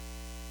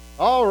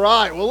All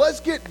right, well, let's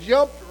get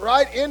jumped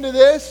right into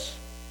this.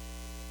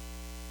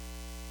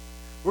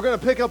 We're going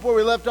to pick up where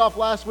we left off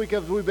last week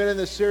as we've been in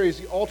this series,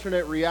 The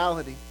Alternate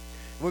Reality.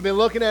 We've been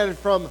looking at it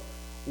from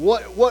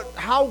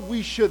how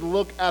we should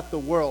look at the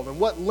world and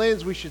what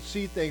lens we should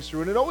see things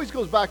through. And it always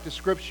goes back to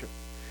Scripture.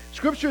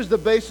 Scripture is the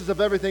basis of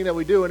everything that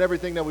we do and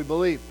everything that we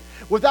believe.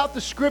 Without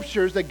the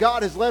Scriptures that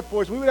God has left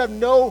for us, we would have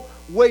no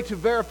way to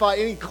verify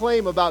any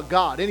claim about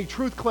God, any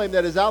truth claim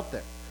that is out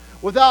there.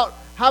 Without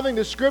having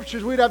the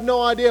Scriptures, we'd have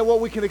no idea what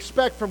we can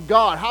expect from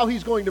God, how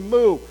He's going to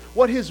move,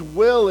 what His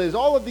will is,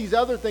 all of these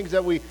other things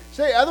that we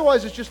say.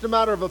 Otherwise, it's just a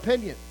matter of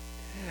opinion.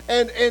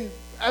 And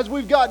as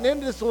we've gotten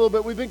into this a little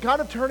bit, we've been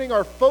kind of turning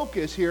our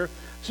focus here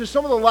to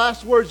some of the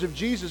last words of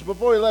Jesus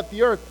before He left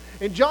the earth.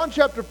 In John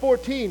chapter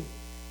 14,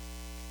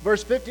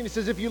 verse 15, He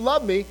says, "If you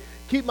love me,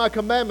 keep my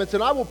commandments,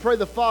 and I will pray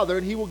the Father,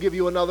 and He will give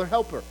you another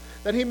helper,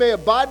 that He may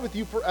abide with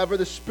you forever,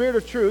 the Spirit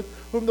of truth,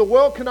 whom the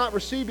world cannot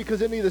receive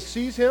because it neither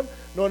sees Him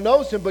nor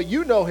knows Him, but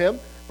you know Him,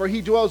 for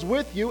He dwells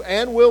with you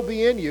and will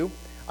be in you.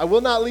 I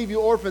will not leave you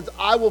orphans,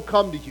 I will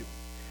come to you."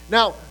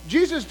 Now,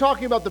 Jesus is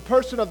talking about the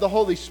person of the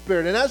Holy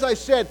Spirit. And as I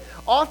said,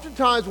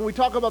 oftentimes when we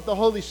talk about the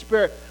Holy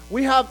Spirit,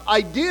 we have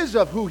ideas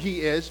of who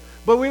He is,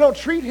 but we don't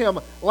treat Him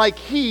like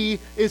He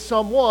is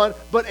someone,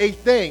 but a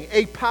thing,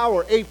 a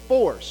power, a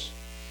force.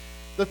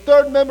 The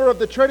third member of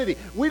the Trinity.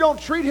 We don't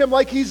treat Him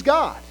like He's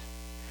God.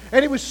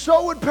 And it was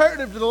so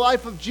imperative to the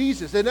life of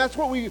Jesus. And that's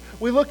what we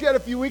looked at a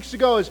few weeks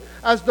ago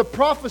as the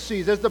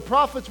prophecies, as the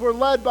prophets were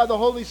led by the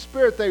Holy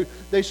Spirit,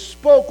 they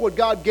spoke what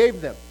God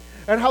gave them.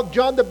 And how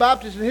John the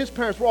Baptist and his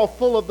parents were all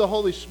full of the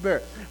Holy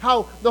Spirit.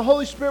 How the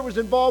Holy Spirit was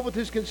involved with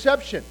his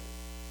conception.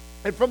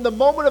 And from the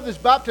moment of his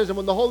baptism,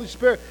 when the Holy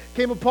Spirit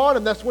came upon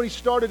him, that's when he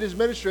started his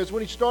ministry. That's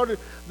when he started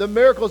the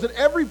miracles. And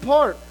every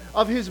part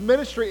of his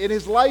ministry and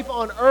his life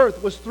on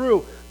earth was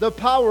through the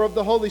power of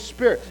the Holy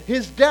Spirit.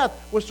 His death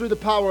was through the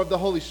power of the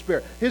Holy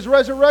Spirit. His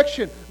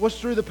resurrection was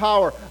through the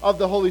power of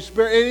the Holy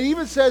Spirit. And it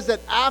even says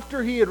that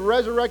after he had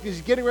resurrected,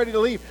 he's getting ready to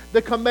leave,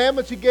 the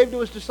commandments he gave to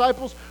his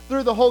disciples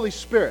through the Holy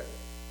Spirit.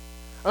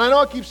 And I know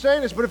I keep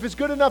saying this, but if it's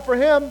good enough for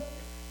him, it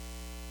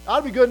ought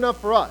to be good enough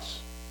for us.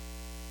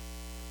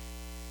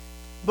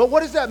 But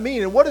what does that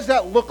mean? And what does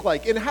that look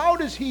like? And how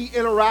does He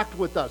interact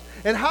with us?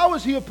 And how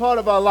is He a part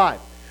of our life?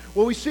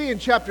 Well, we see in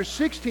chapter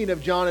 16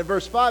 of John in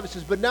verse 5, it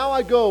says, "But now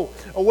I go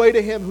away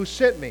to Him who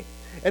sent me.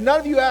 And none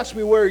of you ask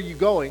me, where are you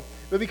going?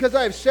 But because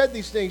I have said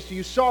these things to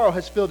you, sorrow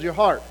has filled your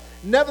heart.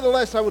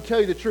 Nevertheless, I will tell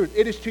you the truth.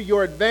 It is to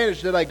your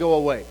advantage that I go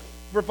away.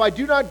 For if I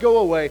do not go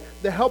away,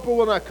 the Helper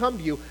will not come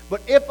to you.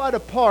 But if I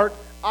depart,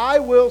 I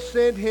will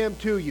send Him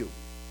to you."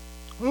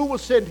 Who will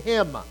send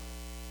Him?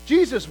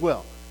 Jesus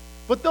will.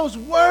 But those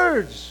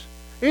words,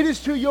 "it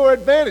is to your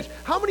advantage."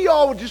 How many of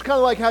y'all would just kind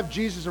of like have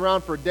Jesus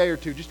around for a day or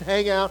two, just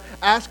hang out,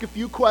 ask a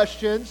few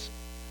questions,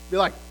 be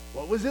like,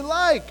 what was it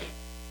like?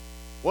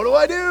 What do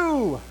I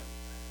do?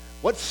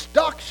 What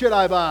stock should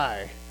I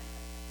buy?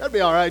 That'd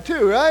be all right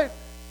too, right?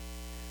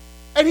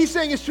 And He's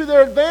saying it's to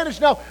their advantage.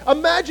 Now,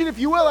 imagine, if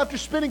you will, after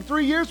spending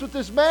 3 years with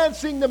this man,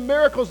 seeing the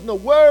miracles and the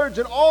words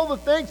and all the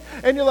things,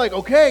 and you're like,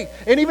 okay.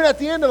 And even at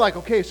the end, they're like,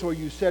 okay, so are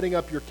you setting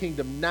up your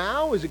kingdom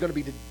now? Is it going to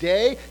be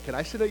today? Can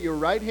I sit at your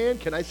right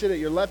hand? Can I sit at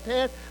your left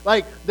hand?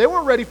 Like, they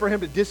weren't ready for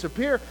Him to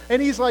disappear.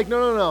 And He's like,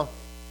 no.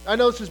 I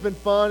know this has been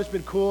fun. It's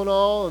been cool and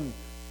all and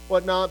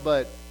whatnot,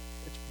 but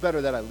it's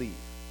better that I leave.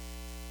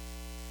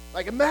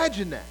 Like,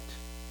 imagine that.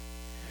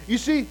 You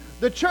see,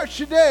 the church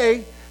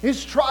today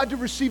has tried to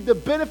receive the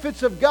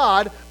benefits of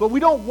God, but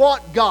we don't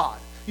want God.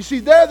 You see,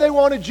 there they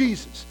wanted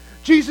Jesus.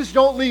 Jesus,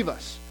 don't leave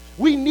us.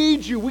 We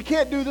need you. We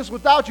can't do this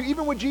without you.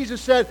 Even when Jesus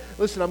said,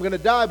 listen, I'm going to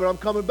die, but I'm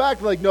coming back.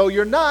 They're like, no,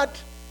 you're not.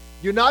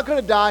 You're not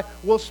going to die.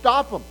 We'll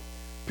stop him.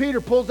 Peter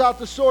pulls out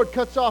the sword,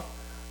 cuts off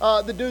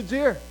the dude's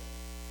ear,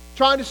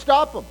 trying to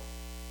stop him.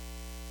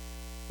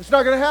 It's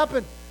not going to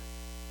happen.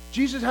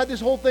 Jesus had this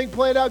whole thing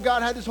planned out.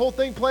 God had this whole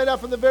thing planned out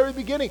from the very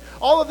beginning.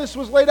 All of this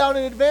was laid out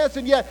in advance,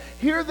 and yet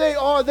here they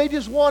are. They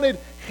just wanted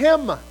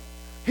Him,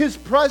 His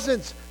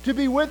presence, to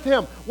be with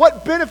Him.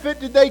 What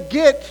benefit did they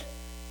get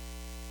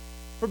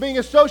for being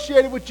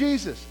associated with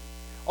Jesus?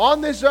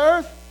 On this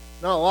earth,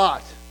 not a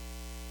lot.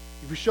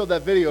 If you showed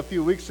that video a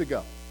few weeks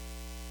ago,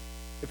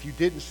 if you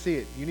didn't see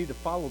it, you need to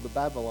follow the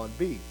Babylon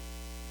Bee.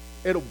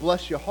 It'll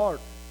bless your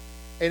heart,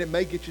 and it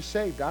may get you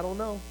saved. I don't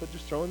know, but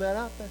just throwing that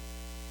out there.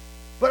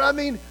 But I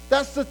mean,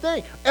 that's the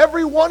thing.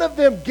 Every one of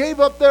them gave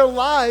up their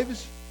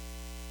lives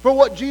for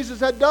what Jesus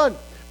had done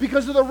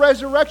because of the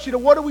resurrection.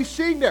 And what are we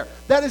seeing there?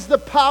 That is the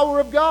power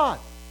of God.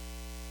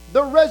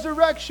 The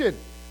resurrection.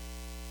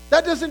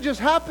 That doesn't just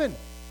happen.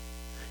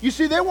 You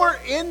see, they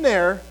weren't in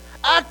there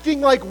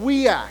acting like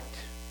we act.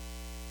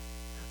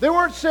 They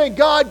weren't saying,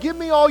 God, give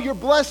me all your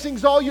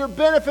blessings, all your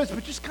benefits,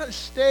 but just kind of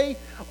stay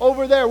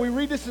over there. We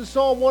read this in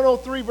Psalm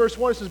 103, verse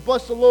 1. It says,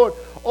 "Bless the Lord,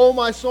 O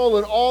my soul,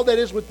 and all that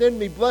is within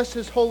me. Bless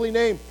His holy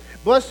name.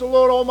 Bless the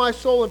Lord, O my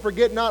soul, and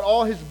forget not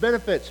all His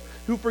benefits,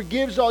 who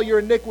forgives all your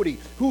iniquity,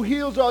 who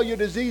heals all your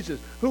diseases,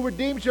 who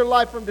redeems your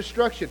life from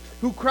destruction,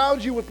 who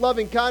crowns you with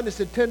loving kindness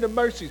and tender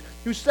mercies,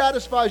 who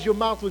satisfies your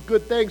mouth with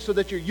good things so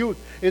that your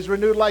youth is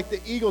renewed like the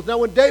eagles. Now,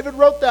 when David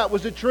wrote that,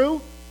 was it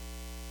true?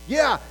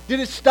 Yeah. Did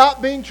it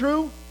stop being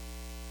true?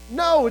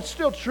 No, it's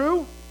still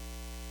true.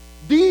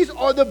 These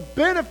are the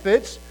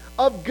benefits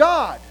of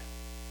God.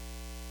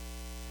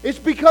 It's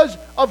because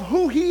of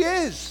who He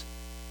is.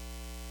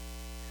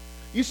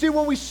 You see,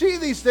 when we see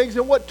these things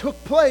and what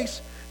took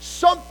place,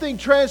 something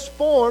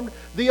transformed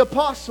the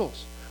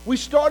apostles. We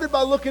started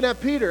by looking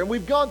at Peter, and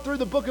we've gone through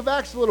the book of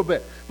Acts a little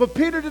bit. But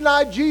Peter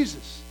denied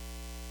Jesus.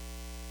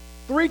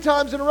 3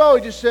 times in a row,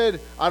 he just said,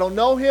 I don't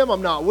know him,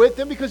 I'm not with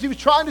him, because he was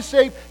trying to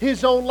save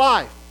his own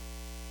life.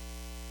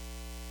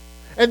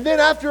 And then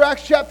after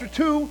Acts chapter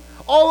 2,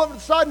 all of a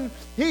sudden,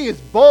 he is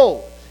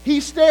bold.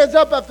 He stands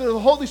up after the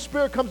Holy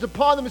Spirit comes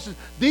upon them and says,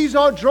 these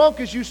aren't drunk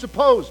as you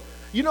suppose.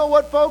 You know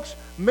what, folks?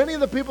 Many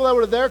of the people that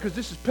were there, because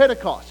this is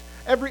Pentecost,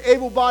 every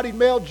able-bodied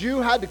male Jew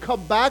had to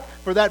come back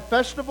for that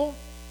festival.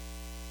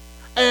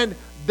 And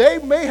they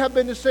may have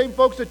been the same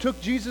folks that took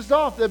Jesus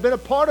off. They've been a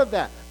part of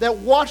that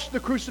watched the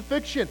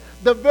crucifixion.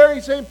 The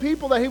very same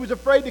people that he was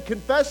afraid to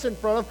confess in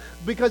front of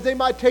because they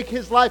might take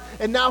his life,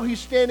 and now he's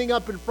standing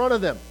up in front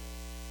of them.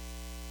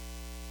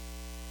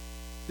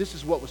 This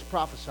is what was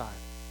prophesied.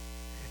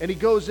 And he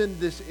goes in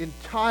this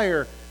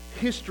entire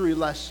history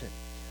lesson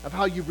of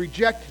how you've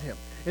rejected him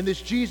and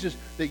this Jesus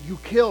that you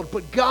killed,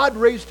 but God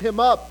raised him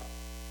up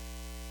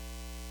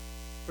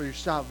for your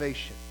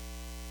salvation.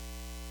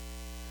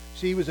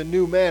 See, he was a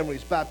new man when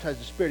he's baptized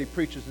in the Spirit. He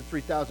preaches and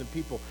 3,000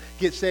 people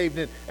get saved.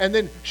 And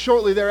then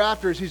shortly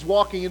thereafter, as he's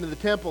walking into the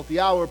temple at the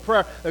hour of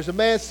prayer, there's a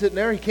man sitting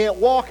there. He can't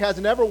walk,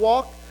 hasn't ever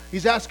walked.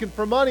 He's asking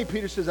for money.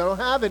 Peter says, I don't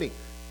have any,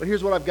 but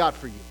here's what I've got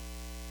for you.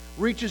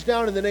 Reaches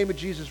down in the name of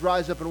Jesus,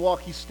 rise up and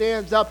walk. He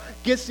stands up,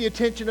 gets the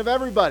attention of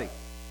everybody.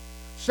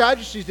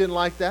 Sadducees didn't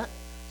like that.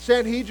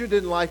 Sanhedrin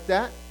didn't like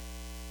that.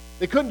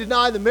 They couldn't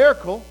deny the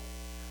miracle,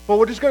 but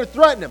we're just going to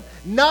threaten him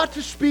not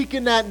to speak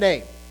in that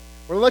name.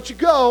 We're going to let you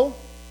go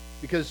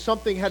because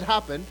something had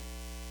happened,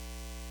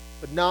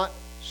 but not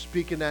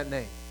speak in that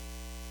name.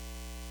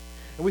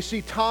 And we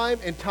see time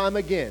and time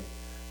again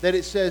that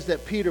it says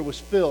that Peter was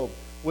filled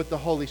with the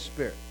Holy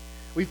Spirit.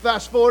 We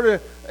fast forward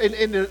a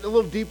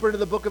little deeper into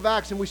the book of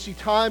Acts, and we see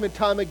time and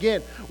time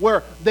again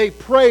where they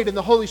prayed and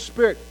the Holy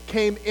Spirit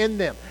came in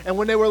them. And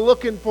when they were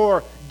looking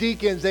for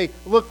deacons, they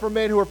looked for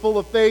men who were full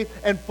of faith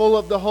and full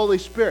of the Holy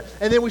Spirit.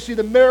 And then we see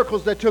the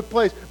miracles that took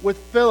place with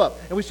Philip.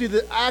 And we see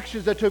the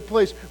actions that took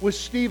place with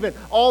Stephen,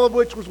 all of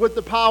which was with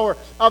the power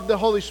of the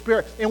Holy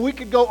Spirit. And we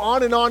could go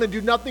on and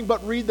do nothing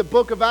but read the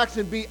book of Acts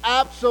and be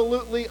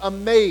absolutely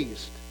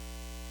amazed.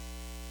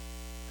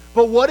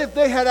 But what if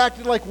they had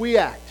acted like we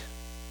act?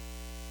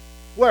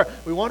 Where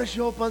we want to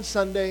show up on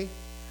Sunday.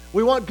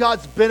 We want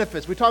God's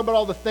benefits. We talk about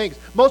all the things.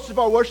 Most of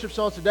our worship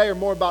songs today are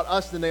more about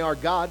us than they are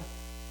God.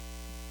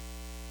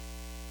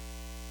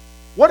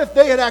 What if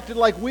they had acted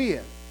like we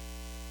have?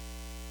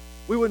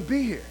 We wouldn't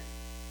be here.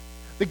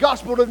 The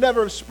gospel would have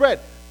never have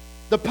spread.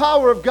 The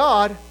power of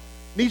God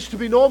needs to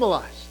be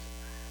normalized.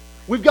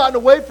 We've gotten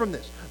away from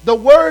this. The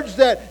words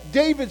that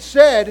David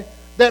said,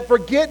 that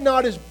forget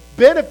not his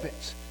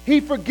benefits.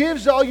 He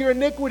forgives all your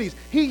iniquities.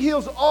 He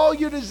heals all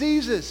your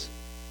diseases.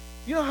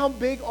 You know how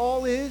big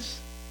all is?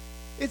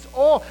 It's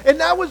all. And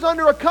that was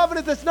under a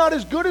covenant that's not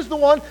as good as the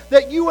one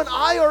that you and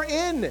I are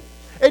in.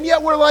 And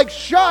yet we're like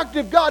shocked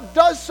if God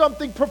does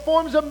something,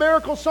 performs a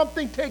miracle,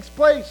 something takes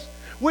place.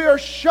 We are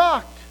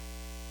shocked.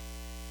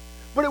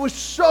 But it was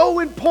so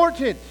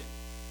important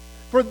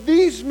for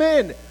these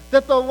men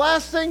that the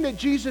last thing that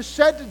Jesus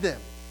said to them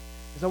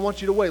is, I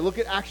want you to wait. Look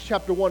at Acts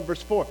chapter 1,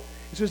 verse 4.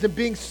 It says, and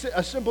being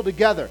assembled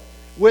together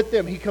with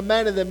them, he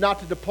commanded them not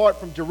to depart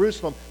from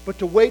Jerusalem, but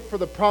to wait for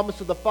the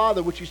promise of the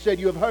Father, which he said,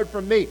 you have heard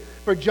from me.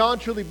 For John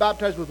truly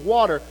baptized with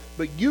water,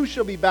 but you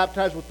shall be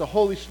baptized with the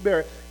Holy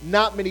Spirit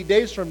not many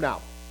days from now.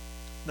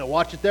 Now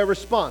watch their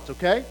response,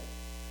 okay?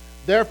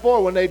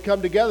 Therefore, when they'd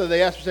come together,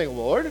 they asked him, saying,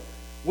 Lord,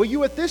 will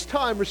you at this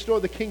time restore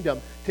the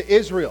kingdom to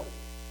Israel?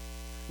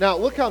 Now,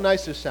 look how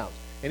nice this sounds.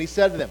 And he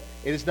said to them,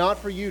 it is not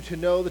for you to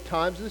know the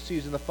times of the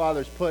season the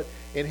Father has put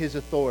in his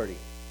authority.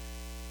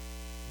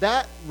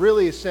 That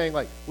really is saying,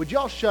 like, would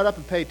y'all shut up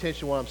and pay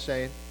attention to what I'm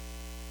saying?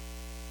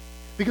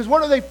 Because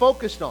what are they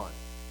focused on?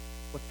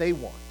 What they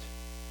want.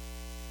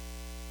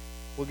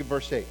 Look at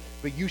verse 8.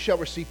 But you shall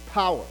receive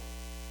power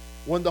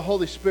when the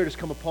Holy Spirit has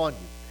come upon you,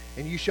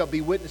 and you shall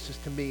be witnesses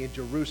to me in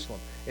Jerusalem,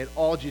 in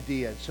all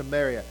Judea and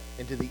Samaria,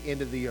 and to the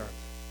end of the earth.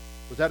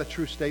 Was that a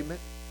true statement?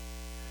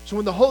 So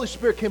when the Holy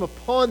Spirit came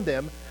upon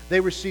them, they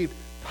received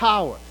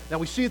power. Now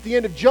we see at the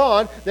end of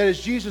John that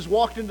as Jesus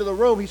walked into the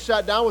room, he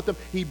sat down with them,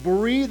 he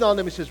breathed on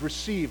them, he says,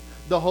 receive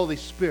the Holy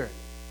Spirit.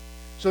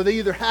 So they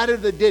either had it or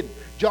they didn't.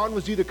 John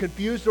was either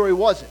confused or he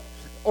wasn't.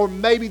 Or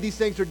maybe these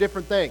things are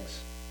different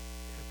things.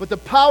 But the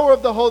power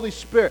of the Holy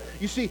Spirit,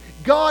 you see,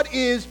 God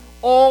is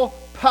all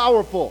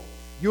powerful.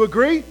 You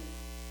agree?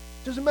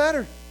 Doesn't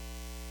matter.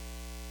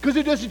 Because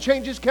it doesn't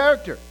change his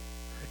character.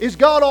 Is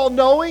God all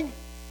knowing?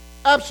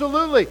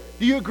 Absolutely.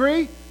 Do you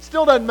agree? It's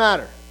Still doesn't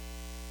matter.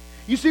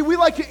 You see, we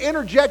like to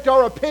interject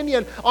our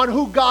opinion on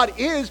who God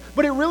is,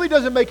 but it really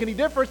doesn't make any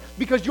difference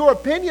because your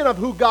opinion of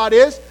who God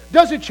is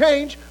doesn't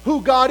change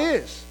who God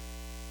is.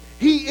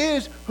 He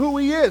is who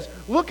He is.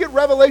 Look at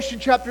Revelation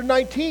chapter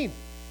 19.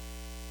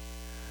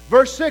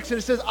 Verse 6, and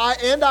it says,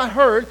 I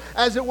heard,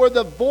 as it were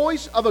the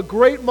voice of a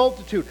great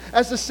multitude,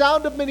 as the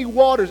sound of many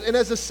waters, and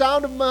as the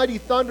sound of mighty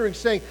thundering,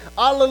 saying,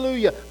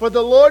 Alleluia, for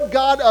the Lord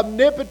God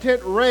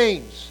omnipotent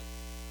reigns.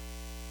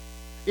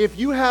 If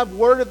you have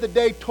word of the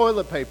day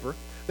toilet paper,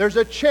 there's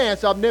a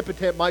chance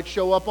omnipotent might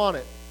show up on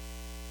it.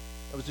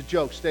 That was a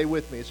joke. Stay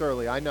with me. It's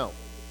early. I know.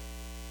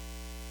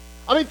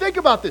 I mean, think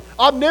about this.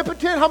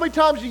 Omnipotent, how many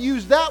times do you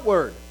use that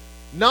word?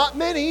 Not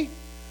many.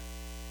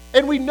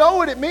 And we know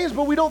what it means,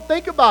 but we don't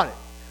think about it.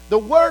 The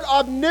word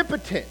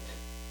omnipotent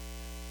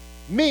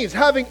means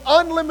having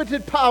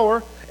unlimited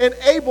power and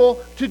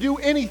able to do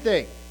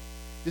anything.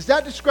 Does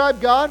that describe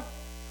God?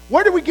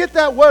 Where did we get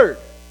that word?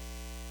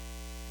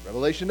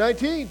 Revelation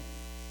 19.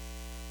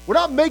 We're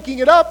not making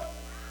it up.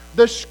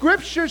 The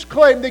Scriptures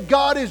claim that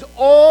God is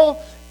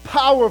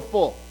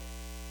all-powerful.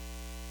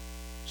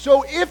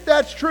 So if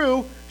that's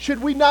true,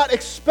 should we not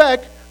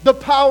expect the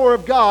power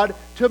of God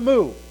to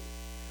move?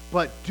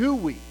 But do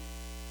we?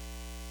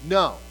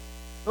 No.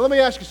 Now let me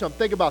ask you something.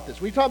 Think about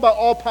this. When you talk about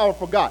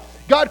all-powerful God,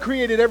 God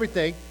created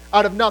everything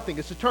out of nothing.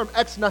 It's the term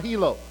ex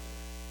nihilo.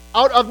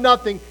 Out of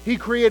nothing, He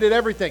created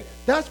everything.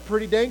 That's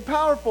pretty dang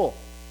powerful.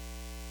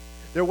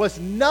 There was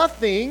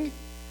nothing,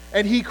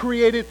 and He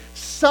created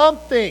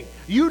something.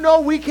 You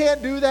know we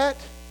can't do that.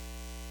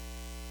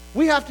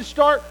 We have to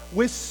start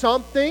with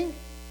something.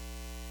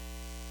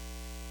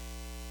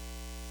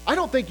 I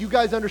don't think you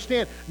guys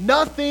understand.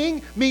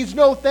 Nothing means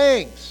no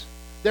things.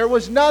 There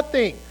was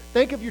nothing.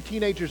 Think of your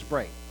teenager's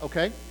brain,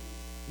 okay?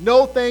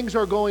 No things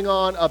are going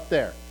on up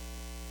there.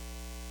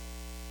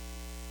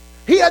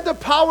 He had the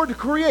power to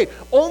create.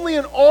 Only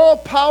an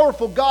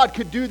all-powerful God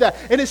could do that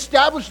and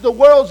establish the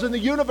worlds and the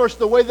universe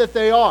the way that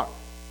they are.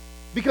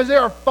 Because they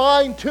are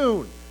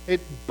fine-tuned. It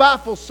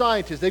baffles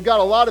scientists. They've got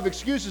a lot of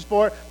excuses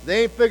for it.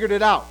 They ain't figured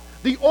it out.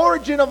 The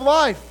origin of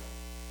life.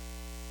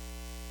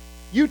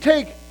 You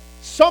take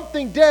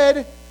something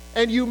dead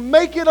and you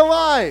make it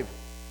alive.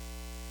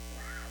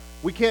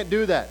 We can't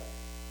do that.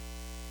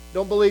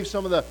 Don't believe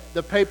some of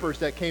the papers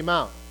that came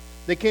out.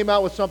 They came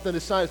out with something in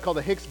science called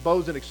the Higgs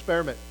boson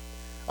experiment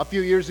a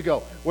few years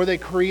ago, where they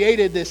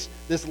created this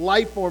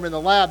life form in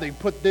the lab. They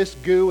put this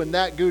goo and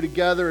that goo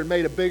together and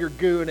made a bigger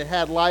goo, and it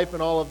had life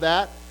and all of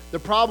that. The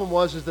problem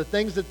was the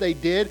things that they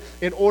did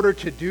in order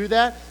to do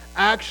that,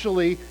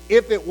 actually,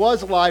 if it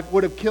was life,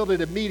 would have killed it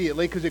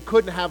immediately because it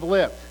couldn't have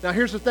lived. Now,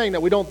 here's the thing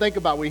that we don't think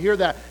about. We hear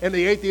that, and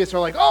the atheists are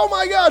like, oh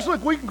my gosh,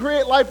 look, we can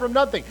create life from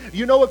nothing.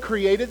 You know what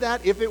created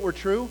that, if it were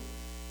true?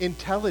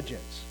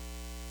 Intelligence.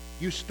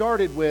 You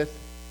started with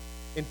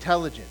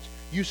intelligence.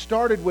 You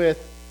started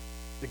with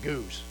the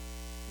goos,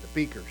 the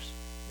beakers,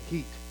 the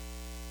heat.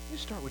 You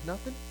start with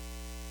nothing.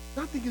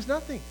 Nothing is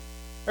nothing.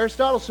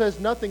 Aristotle says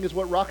nothing is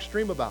what rocks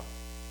dream about.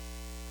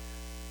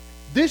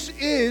 This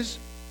is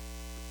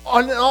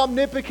an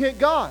omnipotent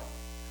God.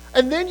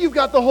 And then you've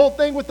got the whole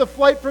thing with the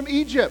flight from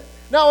Egypt.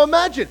 Now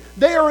imagine,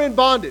 they are in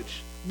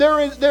bondage. They're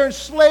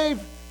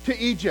enslaved to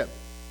Egypt.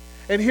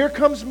 And here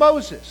comes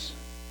Moses.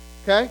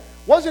 Okay?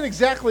 Wasn't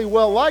exactly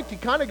well liked. He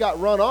kind of got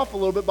run off a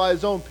little bit by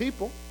his own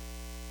people.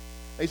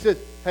 He said,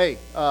 hey,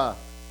 I'm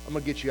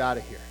going to get you out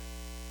of here.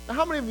 Now,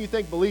 how many of you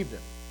think believed him?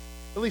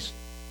 At least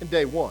in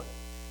day one.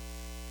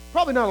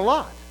 Probably not a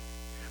lot.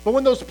 But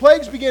when those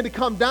plagues began to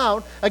come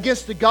down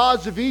against the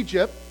gods of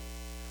Egypt,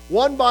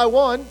 one by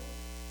one,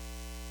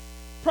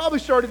 probably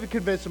started to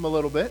convince him a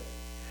little bit.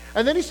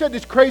 And then he said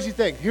this crazy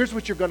thing. Here's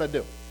what you're going to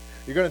do.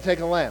 You're going to take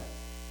a lamb.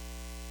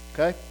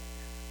 Okay?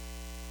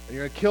 And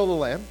you're going to kill the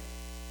lamb.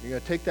 You're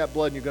going to take that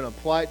blood and you're going to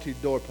apply it to your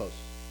doorposts.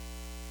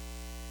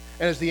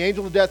 And as the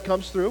angel of death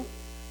comes through,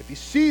 if he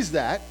sees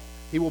that,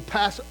 he will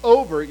pass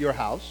over your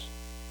house.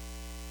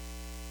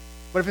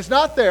 But if it's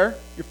not there,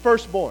 you're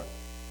firstborn.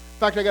 In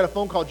fact, I got a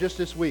phone call just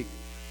this week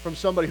from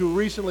somebody who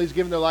recently has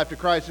given their life to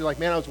Christ. They're like,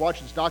 man, I was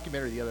watching this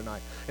documentary the other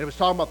night, and it was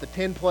talking about the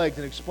 10 plagues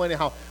and explaining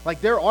how,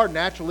 like, there are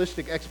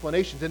naturalistic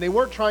explanations, and they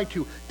weren't trying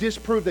to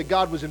disprove that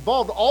God was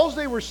involved. All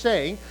they were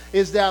saying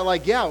is that,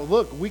 like, yeah,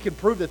 look, we can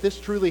prove that this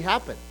truly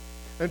happened.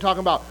 And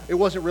talking about it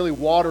wasn't really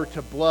water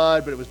to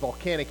blood, but it was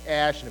volcanic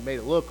ash, and it made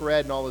it look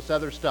red and all this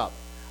other stuff.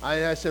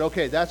 I said,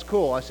 okay, that's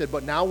cool. I said,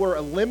 but now we're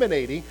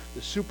eliminating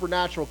the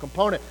supernatural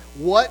component.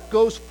 What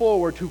goes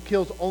forward who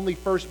kills only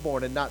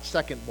firstborn and not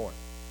secondborn?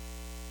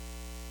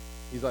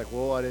 He's like,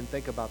 well, I didn't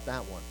think about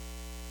that one.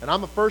 And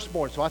I'm a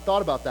firstborn, so I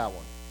thought about that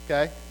one.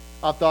 Okay?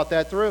 I've thought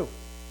that through.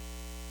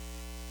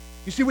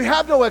 You see, we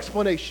have no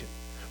explanation.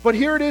 But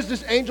here it is,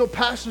 this angel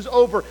passes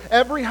over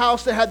every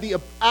house that had the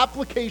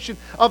application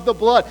of the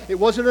blood. It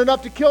wasn't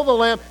enough to kill the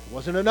lamb. It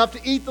wasn't enough to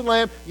eat the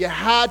lamb. You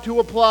had to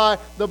apply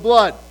the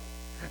blood.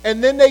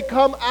 And then they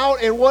come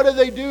out, and what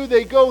do?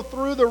 They go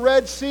through the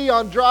Red Sea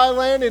on dry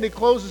land, and it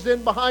closes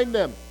in behind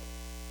them.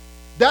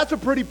 That's a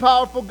pretty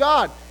powerful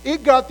God.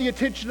 It got the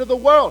attention of the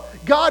world.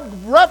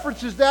 God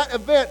references that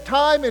event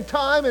time and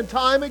time and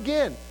time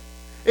again.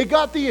 It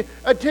got the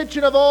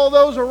attention of all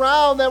those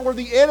around that were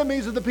the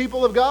enemies of the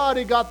people of God.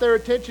 It got their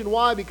attention.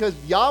 Why? Because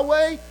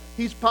Yahweh,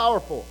 He's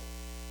powerful.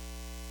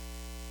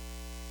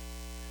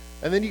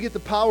 And then you get the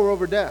power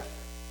over death.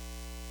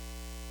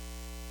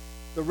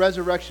 The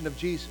resurrection of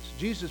Jesus.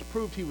 Jesus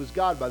proved He was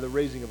God by the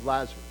raising of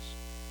Lazarus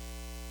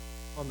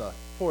on the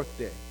fourth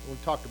day. We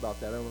talked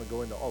about that. I don't want to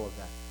go into all of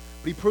that.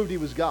 But He proved He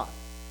was God.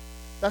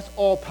 That's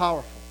all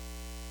powerful.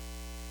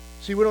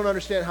 See, we don't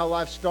understand how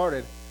life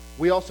started.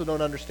 We also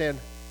don't understand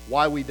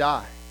why we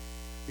die.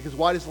 Because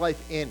why does life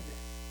end?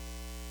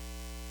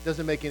 It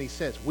doesn't make any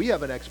sense. We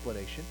have an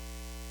explanation.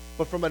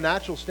 But from a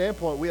natural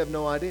standpoint, we have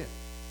no idea.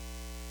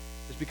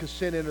 It's because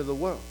sin entered the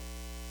world.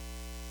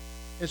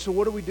 And so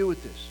what do we do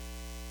with this?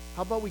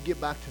 How about we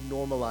get back to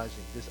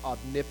normalizing this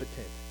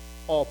omnipotent,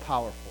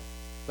 all-powerful,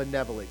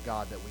 benevolent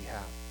God that we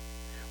have?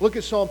 Look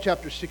at Psalm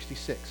chapter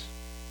 66.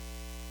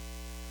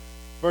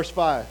 Verse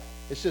 5.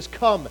 It says,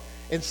 "Come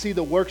and see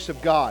the works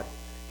of God.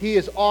 He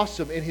is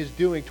awesome in His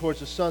doing towards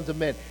the sons of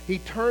men. He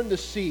turned the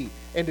sea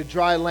into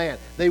dry land.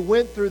 They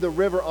went through the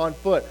river on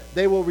foot.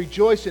 They will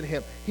rejoice in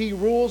Him. He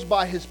rules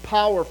by His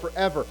power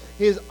forever.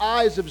 His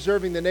eyes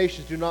observing the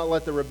nations, do not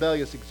let the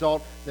rebellious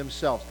exalt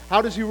themselves."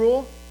 How does He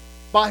rule?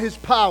 By His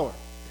power.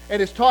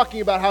 And it's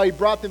talking about how He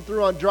brought them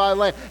through on dry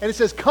land. And it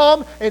says,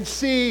 "Come and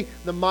see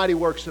the mighty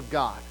works of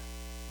God."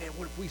 Man,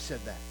 what if we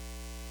said that?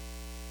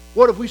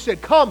 What if we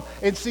said, "Come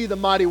and see the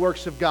mighty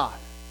works of God"?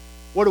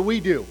 What do?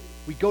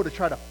 We go to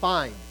try to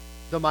find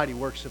the mighty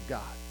works of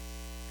God.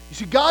 You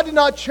see, God did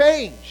not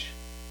change.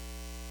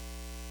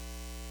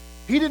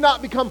 He did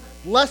not become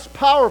less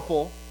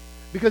powerful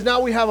because now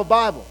we have a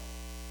Bible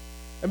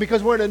and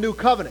because we're in a new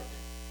covenant.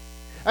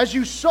 As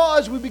you saw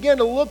as we began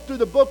to look through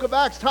the book of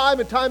Acts time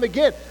and time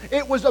again,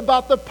 it was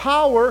about the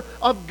power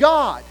of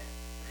God.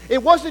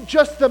 It wasn't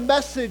just the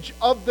message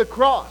of the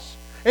cross,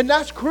 and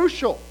that's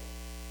crucial.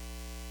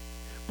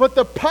 But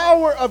the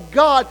power of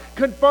God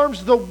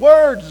confirms the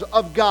words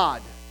of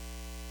God.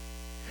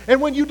 And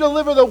when you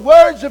deliver the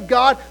words of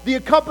God, the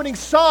accompanying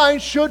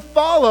signs should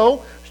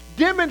follow,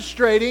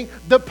 demonstrating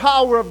the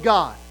power of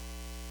God.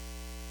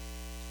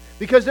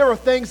 Because there are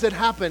things that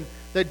happen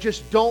that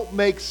just don't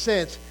make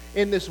sense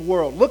in this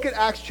world. Look at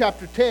Acts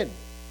chapter 10.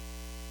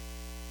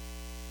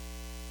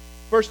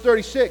 Verse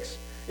 36.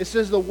 It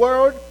says, "The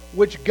word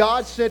which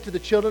God sent to the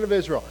children of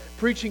Israel,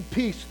 preaching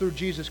peace through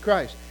Jesus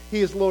Christ.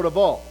 He is Lord of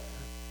all."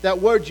 That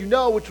word you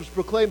know, which was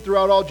proclaimed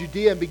throughout all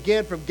Judea and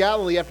began from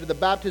Galilee after the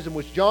baptism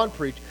which John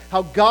preached,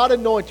 how God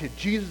anointed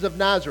Jesus of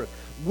Nazareth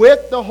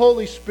with the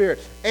Holy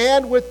Spirit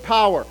and with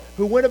power,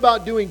 who went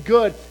about doing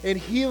good and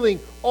healing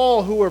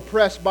all who were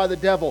oppressed by the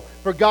devil,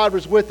 for God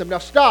was with him. Now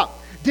stop.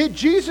 Did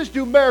Jesus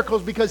do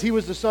miracles because He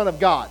was the Son of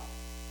God?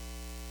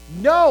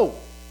 No.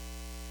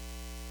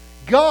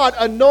 God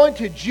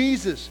anointed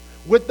Jesus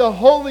with the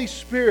Holy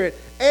Spirit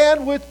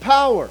and with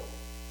power,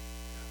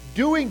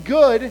 doing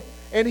good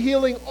and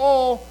healing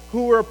all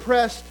who were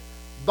oppressed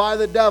by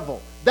the devil.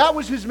 That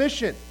was His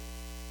mission.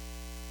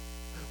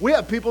 We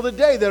have people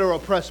today that are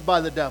oppressed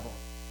by the devil.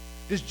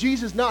 Does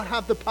Jesus not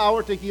have the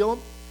power to heal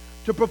them?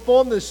 To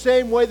perform the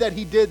same way that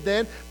He did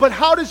then? But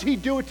how does He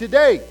do it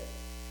today?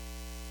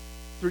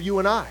 Through you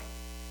and I.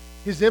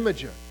 His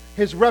imager,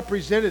 His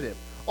representative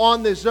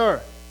on this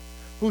earth,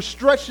 who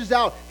stretches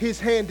out His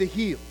hand to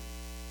heal.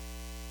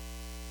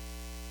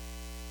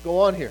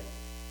 Go on here.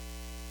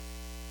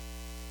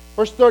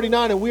 Verse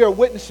 39, "And we are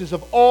witnesses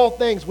of all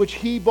things which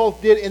He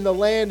both did in the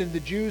land and the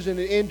Jews and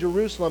in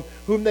Jerusalem,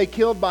 whom they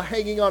killed by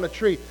hanging on a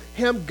tree.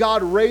 Him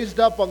God raised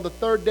up on the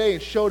third day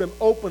and showed Him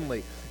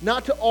openly,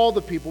 not to all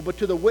the people, but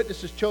to the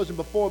witnesses chosen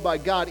before by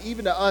God,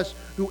 even to us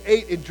who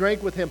ate and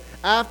drank with Him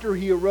after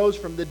He arose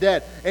from the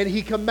dead. And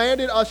He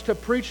commanded us to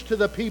preach to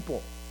the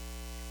people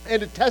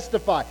and to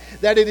testify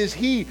that it is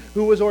He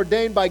who was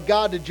ordained by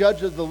God to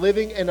judge of the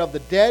living and of the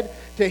dead.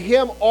 To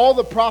Him all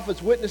the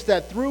prophets witness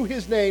that through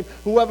His name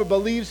whoever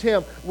believes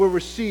Him will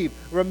receive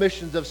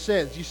remissions of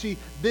sins." You see,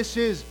 this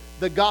is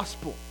the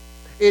gospel.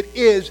 It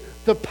is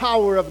the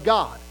power of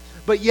God.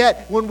 But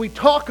yet, when we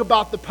talk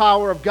about the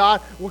power of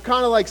God, we're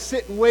kind of like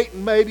sitting,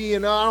 waiting, maybe,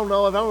 and I don't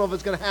know if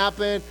it's going to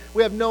happen.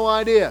 We have no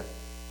idea.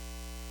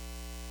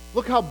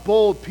 Look how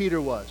bold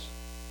Peter was.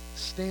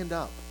 Stand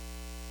up.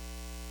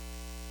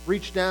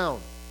 Reach down.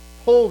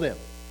 Hold him.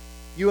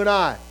 You and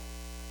I.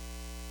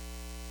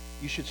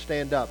 You should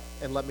stand up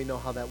and let me know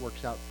how that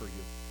works out for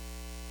you.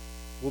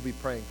 We'll be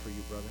praying for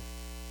you, brother.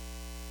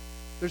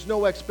 There's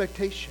no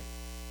expectation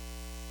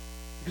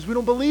because we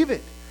don't believe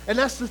it. And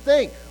that's the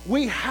thing.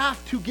 We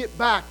have to get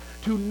back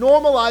to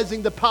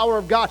normalizing the power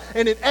of God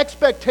and an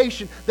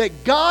expectation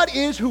that God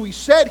is who He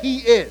said He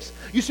is.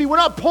 You see, we're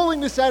not pulling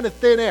this out of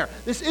thin air.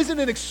 This isn't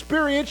an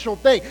experiential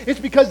thing. It's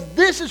because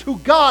this is who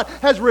God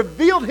has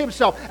revealed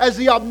Himself as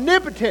the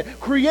omnipotent,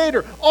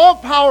 creator,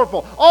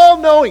 all-powerful,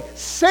 all-knowing,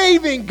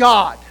 saving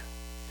God.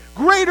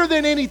 Greater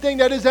than anything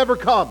that has ever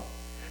come.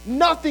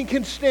 Nothing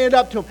can stand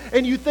up to Him.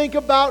 And you think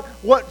about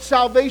what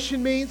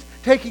salvation means.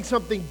 taking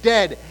something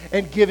dead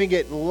and giving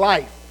it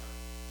life.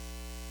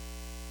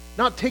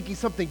 Not taking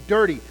something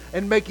dirty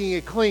and making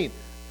it clean.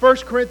 1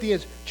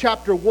 Corinthians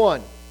chapter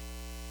 1,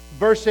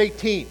 verse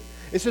 18.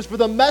 It says, "For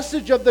the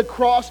message of the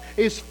cross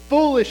is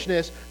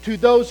foolishness to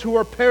those who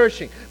are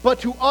perishing, but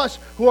to us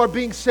who are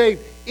being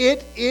saved,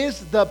 it is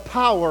the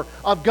power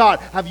of God."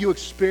 Have you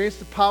experienced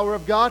the power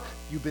of God?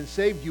 You've been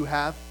saved, you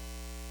have.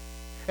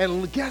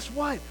 And guess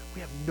what?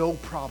 We have no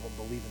problem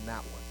believing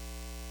that one.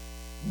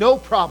 No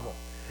problem.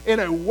 In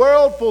a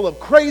world full of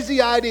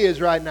crazy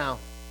ideas right now,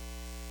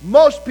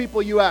 most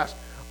people you ask,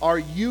 "Are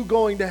you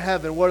going to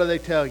heaven?" What do they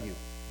tell you?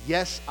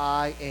 "Yes,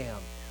 I am."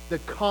 The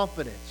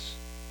confidence.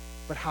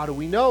 But how do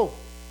we know?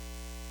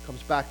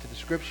 Comes back to the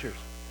scriptures.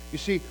 You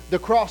see, the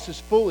cross is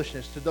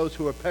foolishness to those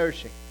who are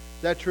perishing.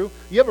 Is that true?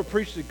 You ever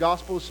preach the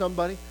gospel to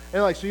somebody?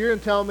 And like, so you're going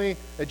to tell me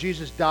that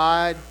Jesus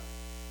died,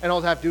 and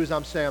all I have to do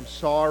is say I'm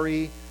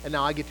sorry, and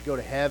now I get to go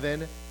to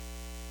heaven?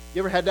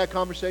 You ever had that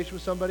conversation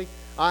with somebody?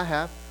 I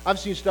have. I've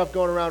seen stuff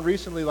going around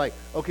recently like,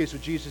 okay, so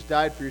Jesus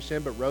died for your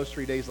sin, but rose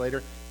 3 days later.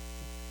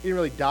 He didn't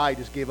really die, he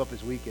just gave up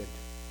his weekend.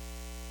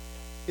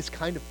 It's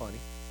kind of funny.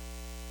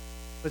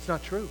 But it's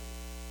not true.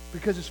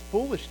 Because it's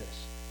foolishness.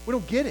 We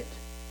don't get it.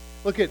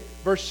 Look at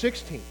verse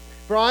 16.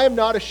 "For I am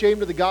not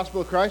ashamed of the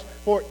gospel of Christ,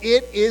 for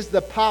it is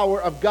the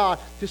power of God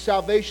to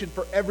salvation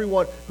for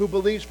everyone who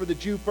believes, for the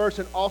Jew first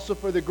and also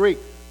for the Greek."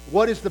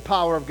 What is the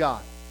power of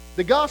God?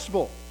 The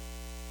gospel.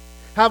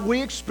 Have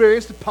we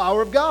experienced the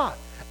power of God?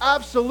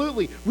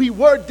 Absolutely. We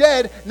were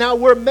dead, now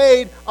we're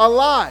made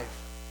alive.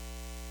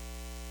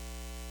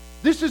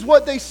 This is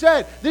what they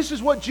said. This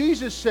is what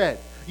Jesus said.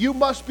 You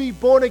must be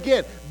born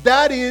again.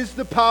 That is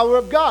the power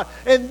of God.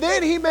 And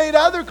then he made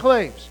other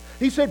claims.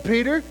 He said,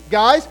 "Peter,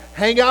 guys,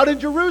 hang out in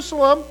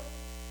Jerusalem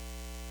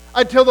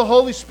until the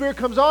Holy Spirit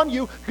comes on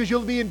you, because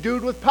you'll be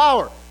endued with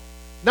power."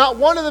 Not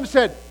one of them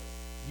said,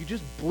 "You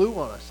just blew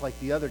on us like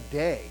the other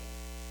day.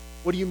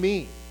 What do you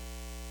mean?"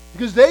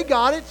 Because they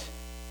got it.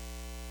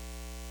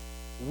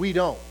 We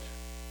don't.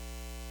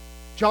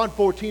 John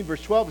 14,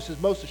 verse 12, it says,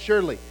 "Most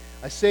assuredly,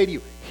 I say to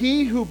you,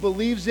 he who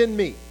believes in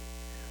me,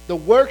 the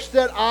works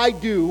that I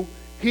do,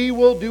 he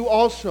will do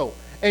also.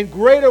 And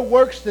greater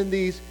works than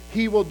these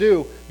he will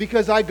do,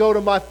 because I go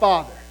to my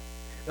Father."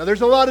 Now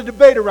there's a lot of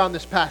debate around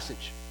this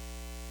passage.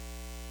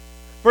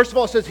 First of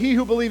all, it says, "He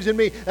who believes in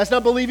me." That's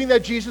not believing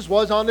that Jesus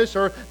was on this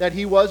earth, that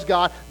he was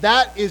God.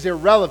 That is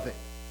irrelevant.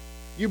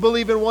 You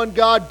believe in one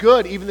God,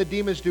 good. Even the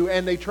demons do,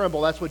 and they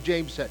tremble. That's what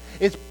James said.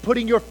 It's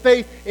putting your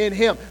faith in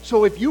him.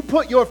 So if you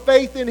put your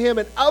faith in him,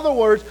 in other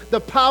words,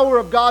 the power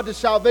of God to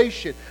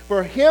salvation,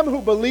 "For him who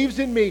believes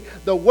in me,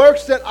 the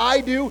works that I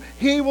do,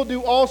 he will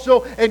do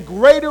also, and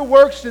greater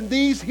works than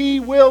these he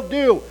will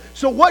do."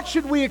 So what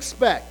should we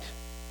expect?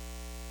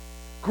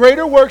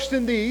 Greater works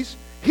than these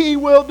he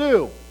will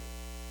do.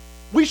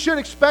 We should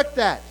expect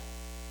that.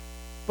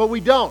 But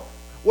we don't.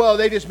 Well,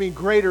 they just mean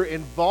greater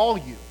in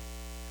volume,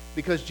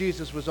 because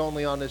Jesus was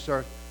only on this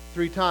earth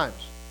 3 times.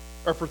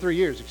 Or for 3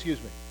 years, excuse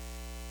me.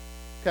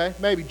 Okay?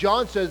 Maybe.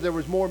 John says there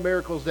was more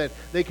miracles than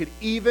they could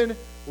even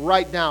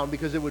write down,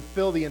 because it would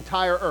fill the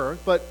entire earth.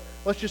 But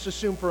let's just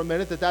assume for a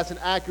minute that that's an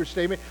accurate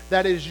statement.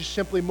 That is just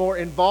simply more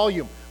in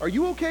volume. Are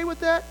you okay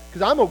with that?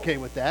 Because I'm okay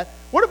with that.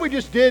 What if we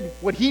just did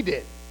what he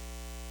did?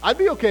 I'd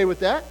be okay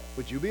with that.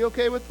 Would you be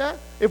okay with that?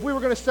 If we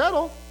were going to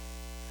settle.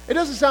 It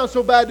doesn't sound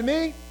so bad to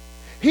me.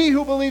 "He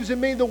who believes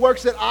in me, the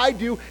works that I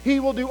do, he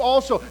will do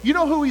also." You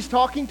know who he's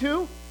talking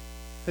to?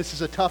 This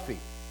is a toughie.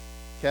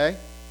 Okay?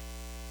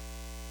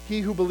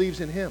 He who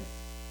believes in him.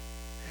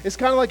 It's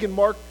kind of like in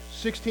Mark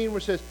 16 where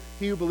it says,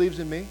 "He who believes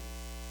in me,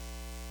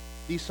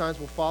 these signs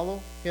will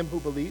follow him who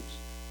believes."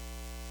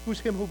 Who's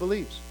him who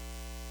believes?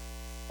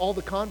 All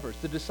the converts,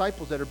 the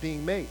disciples that are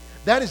being made.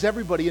 That is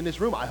everybody in this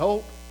room, I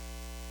hope.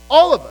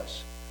 All of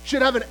us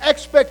should have an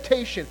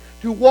expectation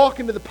to walk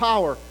into the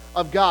power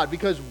of God.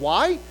 Because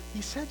why?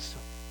 He said so.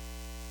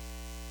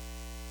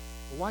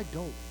 But why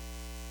don't we?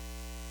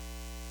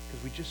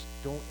 Because we just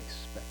don't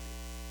expect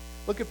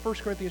it. Look at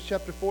 1 Corinthians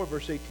chapter 4,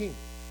 verse 18.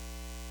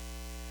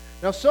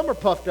 "Now some are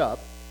puffed up,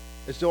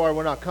 as though I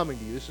were not coming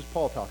to you." This is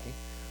Paul talking.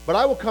 "But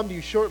I will come to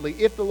you shortly,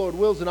 if the Lord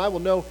wills, and I will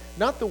know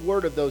not the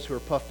word of those who are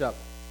puffed up,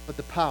 but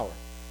the power.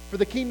 For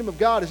the kingdom of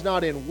God is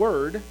not in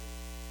word,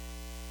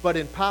 but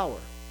in power."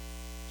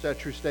 Is that a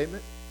true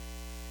statement?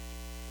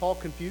 Paul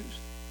confused?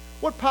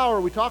 What power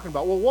are we talking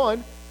about? Well,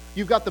 one,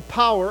 you've got the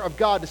power of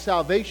God to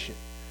salvation.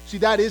 See,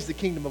 that is the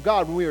kingdom of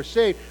God. When we are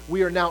saved,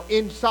 we are now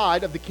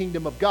inside of the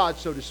kingdom of God,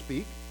 so to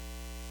speak.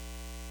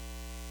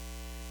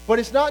 But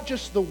it's not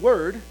just the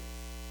word,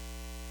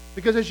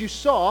 because as you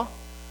saw,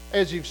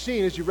 as you've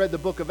seen, as you read the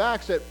book of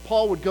Acts, that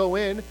Paul would go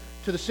in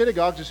to the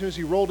synagogues as soon as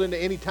he rolled into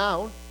any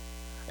town,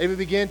 and he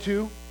began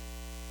to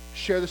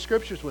share the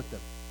scriptures with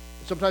them.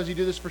 And sometimes he'd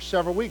do this for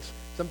several weeks.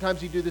 Sometimes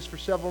he'd do this for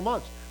several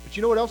months. But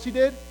you know what else he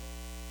did?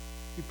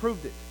 He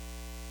proved it.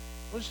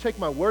 I'll just take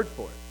my word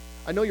for it.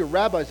 I know your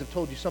rabbis have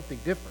told you something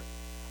different.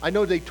 I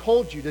know they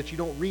told you that you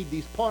don't read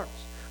these parts.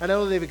 And I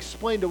know they've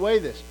explained away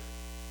this.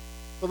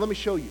 But let me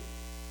show you.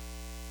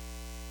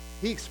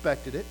 He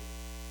expected it.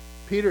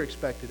 Peter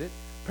expected it.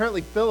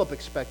 Apparently Philip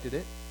expected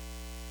it.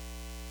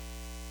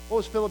 What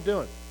was Philip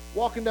doing?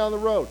 Walking down the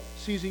road,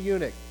 sees a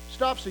eunuch,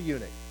 stops a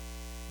eunuch.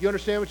 You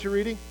understand what you're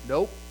reading?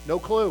 Nope, no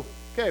clue.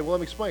 Okay, well, let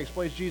me explain. He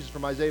explains Jesus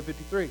from Isaiah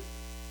 53.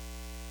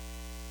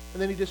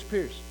 And then he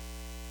disappears.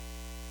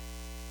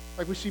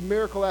 Like we see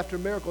miracle after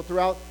miracle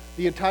throughout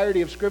the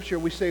entirety of Scripture.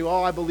 We say,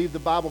 oh, I believe the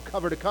Bible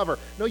cover to cover.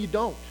 No, you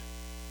don't.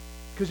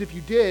 Because if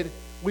you did,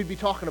 we'd be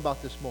talking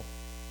about this more.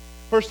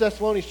 1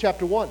 Thessalonians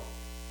chapter 1,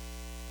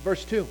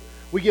 verse 2.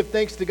 We give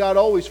thanks to God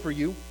always for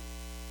you,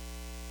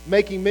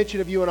 making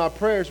mention of you in our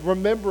prayers,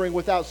 remembering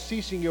without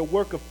ceasing your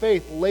work of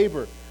faith,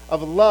 labor,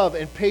 of love,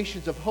 and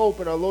patience of hope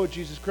in our Lord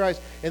Jesus Christ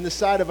in the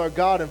sight of our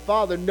God and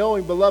Father,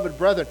 knowing, beloved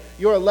brethren,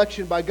 your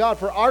election by God.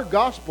 For our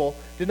gospel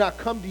did not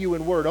come to you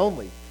in word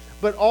only,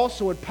 but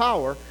also in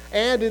power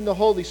and in the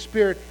Holy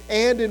Spirit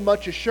and in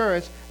much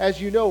assurance,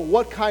 as you know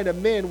what kind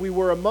of men we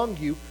were among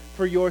you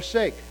for your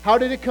sake. How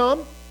did it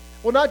come?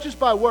 Well, not just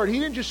by word. He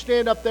didn't just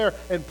stand up there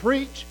and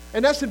preach,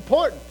 and that's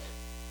important.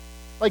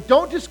 Like,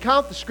 don't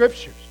discount the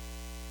Scriptures.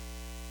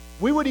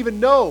 We wouldn't even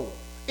know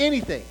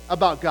anything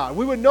about God.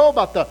 We wouldn't know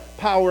about the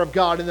power of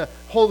God and the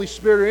Holy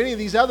Spirit or any of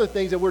these other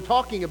things that we're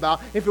talking about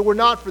if it were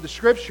not for the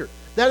Scripture.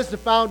 That is the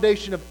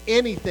foundation of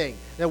anything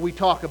that we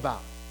talk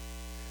about.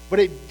 But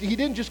he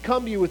didn't just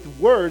come to you with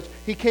words.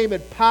 He came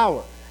in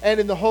power and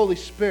in the Holy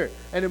Spirit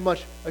and in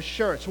much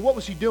assurance. So what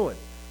was he doing?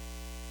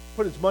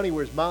 Put his money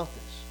where his mouth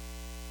is.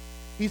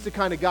 He's the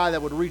kind of guy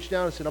that would reach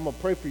down and say, I'm going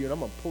to pray for you and I'm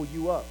going to pull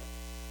you up.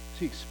 So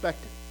he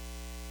expected.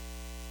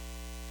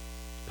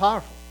 It's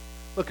powerful.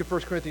 Look at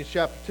 1 Corinthians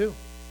chapter 2.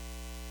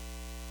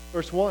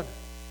 Verse 1.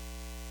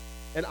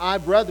 And I,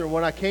 brethren,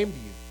 when I came to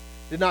you,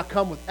 did not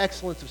come with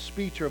excellence of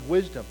speech or of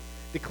wisdom,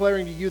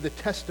 declaring to you the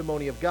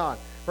testimony of God.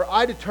 For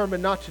I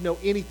determined not to know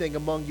anything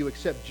among you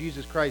except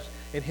Jesus Christ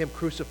and him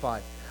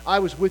crucified. I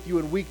was with you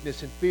in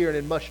weakness and fear and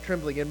in much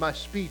trembling, and my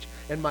speech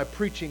and my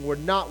preaching were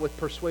not with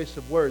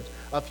persuasive words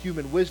of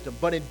human wisdom,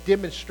 but in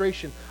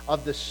demonstration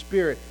of the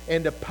Spirit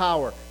and of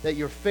power, that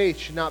your faith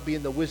should not be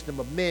in the wisdom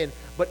of men,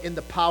 but in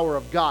the power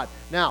of God.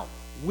 Now,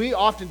 we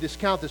often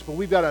discount this, but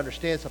we've got to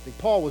understand something.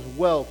 Paul was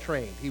well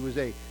trained. He was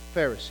a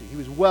Pharisee. He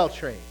was well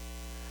trained.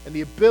 And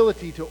the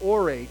ability to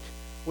orate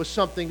was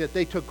something that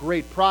they took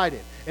great pride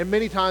in. And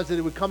many times that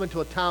they would come into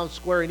a town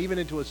square and even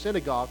into a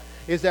synagogue,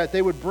 is that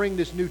they would bring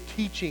this new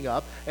teaching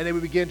up and they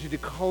would begin to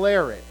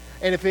declare it.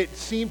 And if it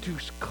seemed to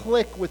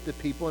click with the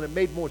people and it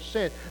made more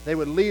sense, they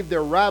would leave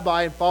their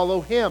rabbi and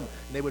follow him.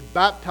 And they would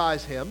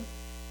baptize him,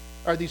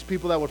 or these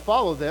people that would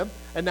follow them,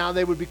 and now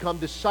they would become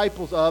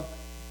disciples of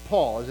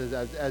Paul,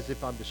 as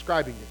if I'm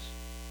describing this.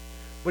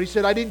 But he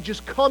said, I didn't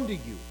just come to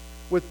you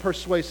with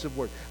persuasive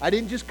words. I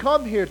didn't just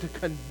come here to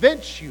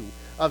convince you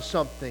of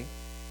something.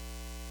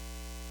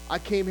 I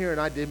came here and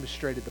I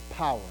demonstrated the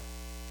power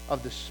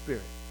of the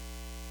Spirit.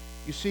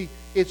 You see,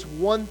 it's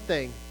one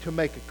thing to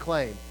make a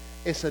claim.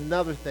 It's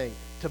another thing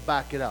to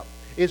back it up.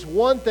 It's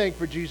one thing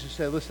for Jesus to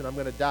say, listen, I'm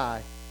going to die.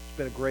 It's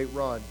been a great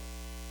run.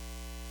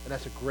 And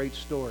that's a great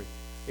story.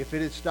 If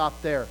it had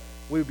stopped there,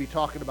 we would be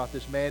talking about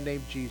this man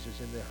named Jesus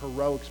and the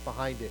heroics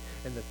behind it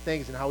and the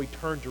things and how he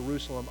turned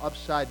Jerusalem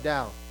upside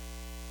down.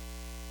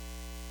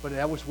 But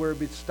that was where it would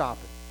be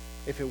stopping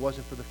if it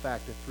wasn't for the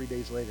fact that 3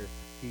 days later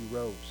he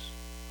rose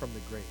from the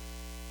grave.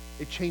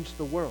 It changed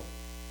the world.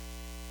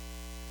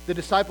 The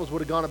disciples would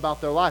have gone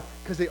about their life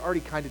because they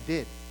already kind of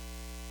did,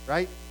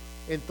 right?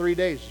 In 3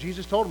 days.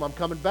 Jesus told them, I'm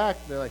coming back.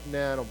 They're like,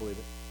 nah, I don't believe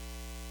it.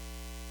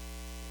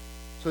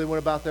 So they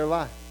went about their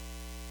life.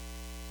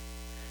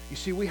 You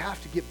see, we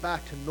have to get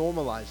back to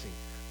normalizing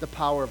the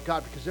power of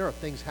God because there are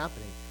things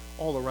happening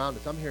all around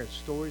us. I'm hearing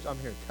stories. I'm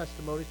hearing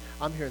testimonies.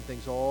 I'm hearing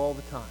things all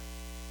the time.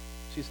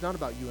 See, it's not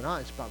about you and I.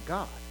 It's about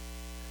God.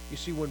 You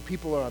see, when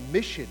people are on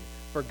mission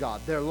for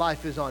God, their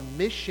life is on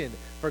mission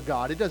for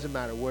God. It doesn't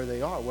matter where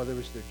they are, whether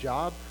it's their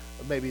job,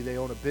 or maybe they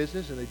own a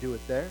business and they do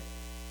it there.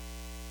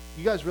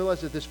 You guys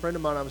realize that this friend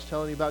of mine I was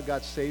telling you about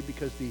got saved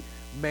because the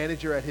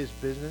manager at his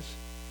business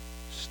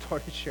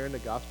started sharing the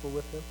gospel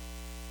with him?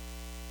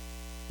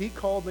 He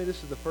called me.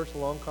 This is the first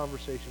long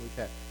conversation we've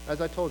had.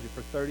 As I told you,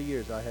 for 30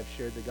 years I have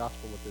shared the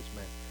gospel with this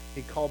man.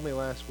 He called me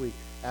last week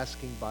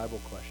asking Bible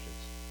questions.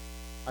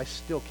 I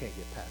still can't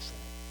get past that.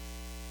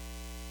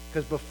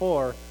 Because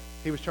before,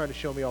 he was trying to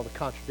show me all the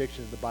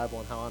contradictions in the Bible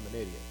and how I'm an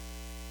idiot.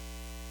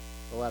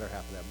 The latter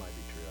half of that might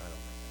be true. I don't know.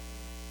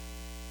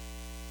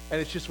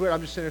 And it's just weird.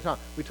 I'm just sitting there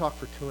talking. We talked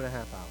for 2.5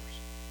 hours.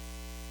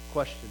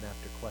 Question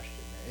after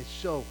question, man.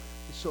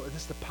 This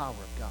is the power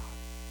of God.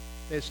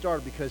 And it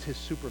started because his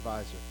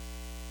supervisor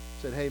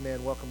said, hey,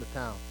 man, welcome to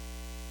town.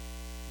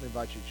 Let me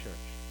invite you to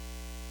church.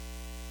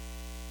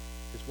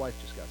 His wife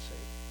just got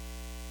saved.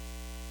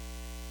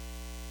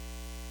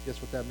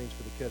 Guess what that means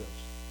for the kiddos?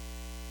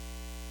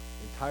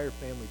 The entire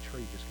family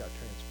tree just got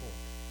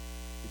transformed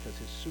because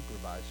his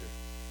supervisor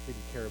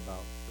didn't care about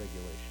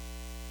regulation.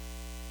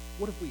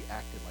 What if we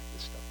acted like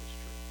this stuff was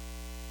true?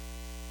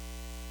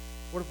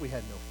 What if we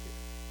had no fear?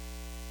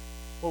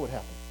 What would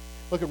happen?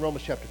 Look at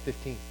Romans chapter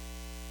 15.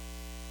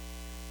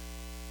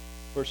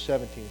 Verse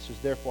 17, it says,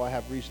 therefore I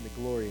have reason to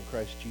glory in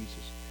Christ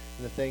Jesus,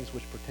 and the things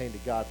which pertain to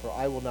God. For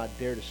I will not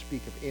dare to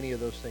speak of any of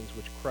those things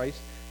which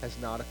Christ has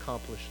not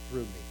accomplished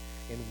through me,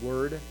 in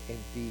word and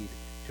deed,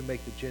 to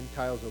make the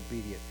Gentiles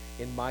obedient,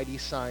 in mighty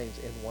signs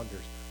and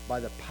wonders,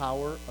 by the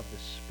power of the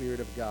Spirit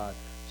of God,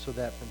 so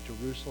that from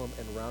Jerusalem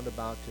and round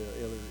about to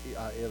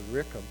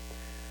Illyricum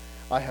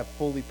I have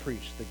fully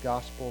preached the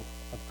gospel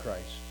of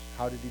Christ.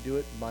 How did he do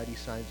it? Mighty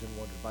signs and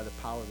wonders, by the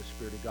power of the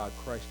Spirit of God.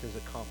 Christ has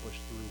accomplished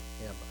through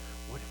him.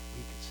 What if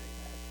we could say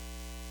that?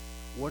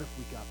 What if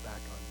we got back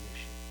on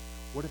mission?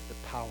 What if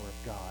the power of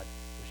God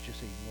was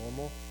just a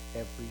normal,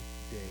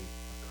 everyday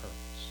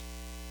occurrence?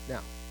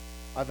 Now,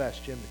 I've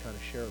asked Jim to kind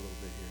of share a little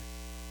bit here.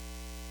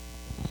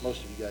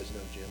 Most of you guys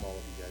know Jim. All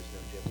of you guys know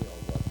Jim. We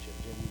all love Jim.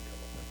 Jim, you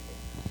come up with me.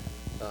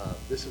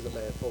 This is a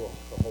man full of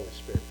the Holy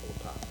Spirit, full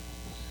of power.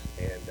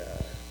 And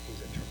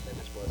he's a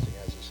tremendous blessing,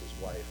 as is his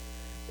wife.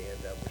 And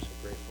we're so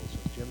grateful. So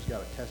Jim's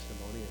got a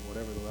testimony, and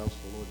whatever else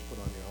the Lord's put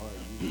on your heart,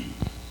 you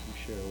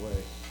share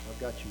away.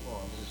 I've got you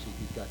on. Let's see if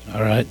he's got you.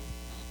 All right.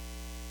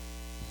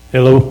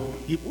 Hello.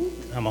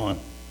 I'm on.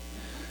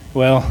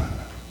 Well,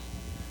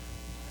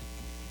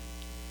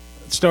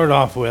 let's start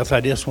off with,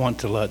 I just want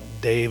to let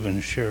Dave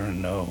and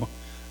Sharon know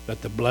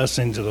that the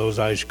blessings of those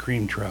ice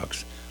cream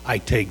trucks I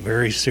take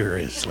very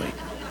seriously.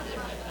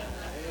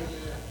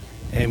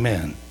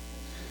 Amen.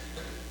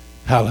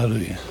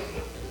 Hallelujah.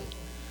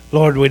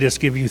 Lord, we just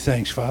give you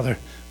thanks, Father.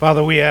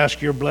 Father, we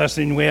ask your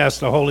blessing. We ask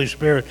the Holy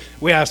Spirit.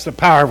 We ask the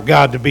power of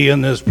God to be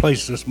in this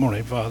place this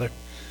morning, Father.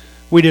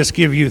 We just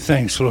give you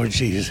thanks, Lord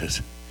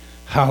Jesus.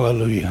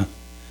 Hallelujah.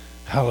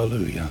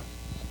 Hallelujah.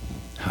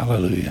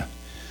 Hallelujah.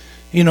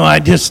 You know,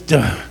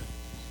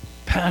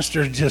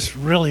 Pastor's just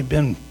really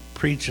been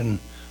preaching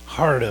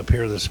hard up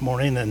here this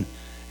morning, and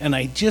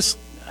I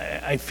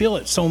feel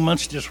it so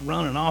much just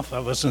running off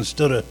of us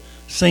instead of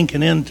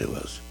sinking into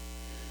us.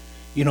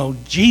 You know,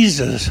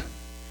 Jesus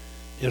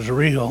is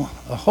real.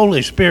 The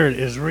Holy Spirit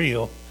is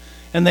real,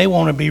 and they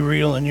want to be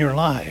real in your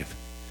life.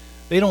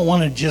 They don't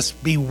want to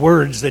just be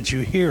words that you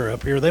hear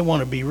up here. They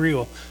want to be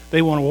real.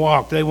 They want to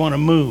walk. They want to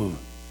move.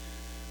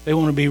 They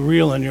want to be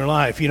real in your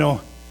life. You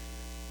know,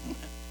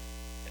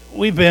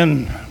 we've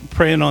been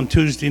praying on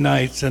Tuesday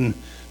nights, and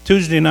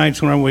Tuesday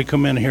nights when we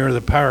come in here,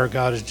 the power of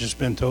God has just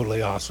been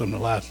totally awesome. The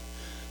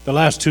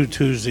last 2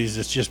 Tuesdays,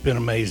 it's just been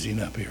amazing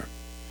up here.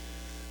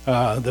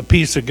 The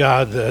peace of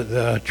God,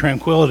 the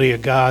tranquility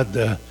of God,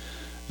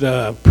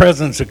 the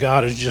presence of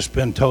God has just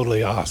been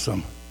totally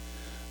awesome.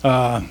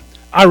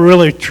 I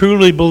really,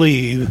 truly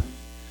believe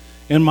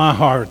in my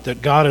heart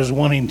that God is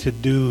wanting to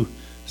do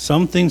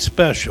something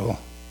special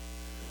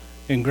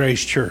in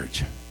Grace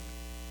Church.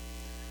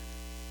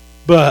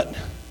 But,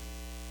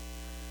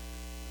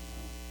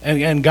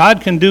 and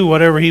God can do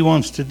whatever he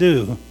wants to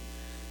do,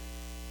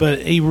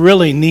 but he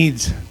really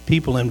needs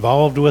people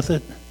involved with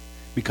it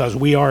because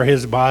we are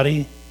his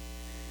body.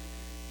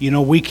 You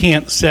know, we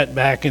can't sit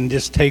back and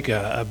just take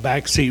a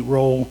backseat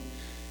role.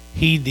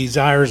 He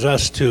desires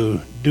us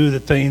to do the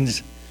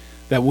things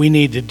that we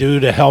need to do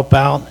to help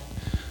out.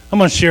 I'm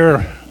going to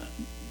share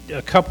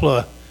a couple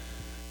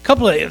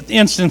of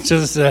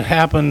instances that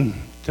happened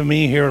to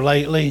me here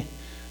lately.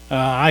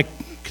 I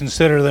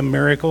consider them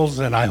miracles,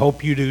 and I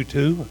hope you do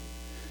too.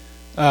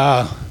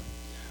 But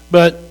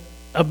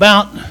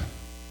about,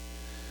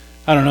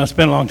 I don't know, it's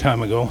been a long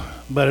time ago,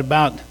 but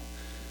about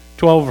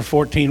 12 or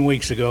 14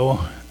 weeks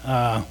ago,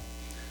 and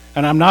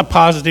I'm not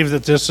positive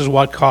that this is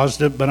what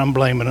caused it, but I'm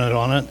blaming it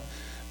on it.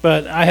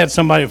 But I had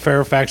somebody at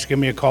Fairfax give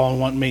me a call and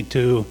want me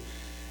to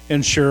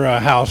insure a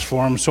house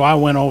for them. So I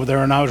went over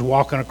there, and I was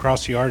walking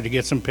across the yard to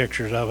get some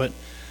pictures of it.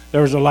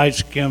 There was a light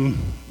skim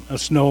of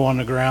snow on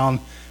the ground.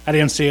 I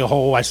didn't see a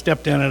hole. I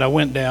stepped in it. I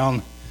went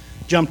down,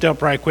 jumped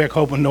up right quick,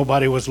 hoping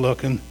nobody was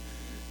looking.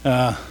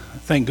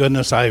 Thank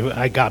goodness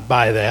I got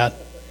by that.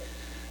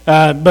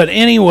 But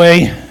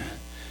anyway,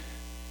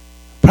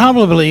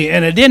 probably,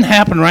 and it didn't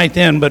happen right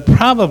then, but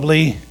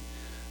probably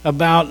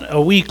about a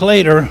week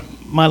later,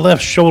 my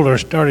left shoulder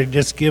started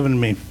just giving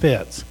me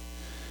fits.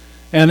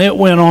 And it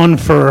went on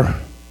for,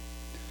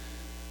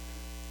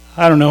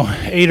 I don't know,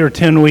 8 or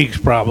 10 weeks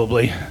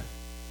probably.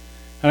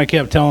 And I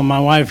kept telling my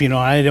wife, you know,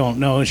 I don't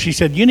know. She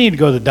said, you need to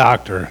go to the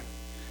doctor,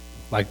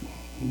 like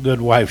a good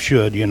wife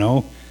should, you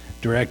know,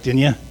 directing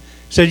you.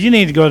 Said, you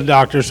need to go to the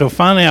doctor. So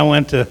finally I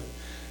went to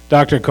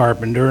Dr.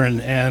 Carpenter,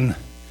 and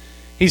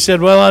he said,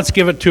 well, let's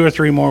give it 2 or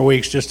 3 more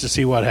weeks just to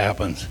see what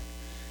happens.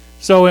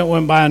 So it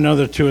went by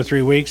another 2 or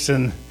 3 weeks,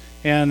 and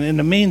in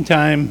the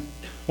meantime,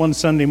 one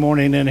Sunday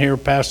morning in here,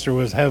 Pastor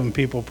was having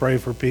people pray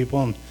for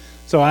people, and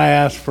so I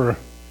asked for,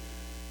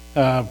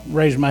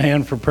 raised my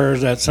hand for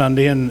prayers that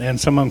Sunday, and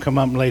someone come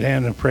up and laid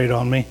hands and prayed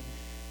on me.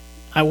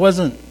 I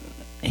wasn't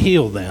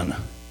healed then,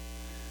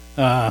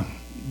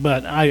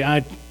 but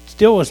I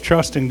still was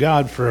trusting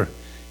God for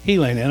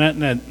healing in it,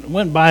 and it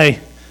went by,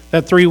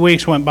 that 3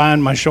 weeks went by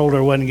and my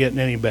shoulder wasn't getting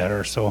any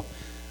better, so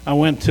I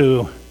went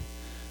to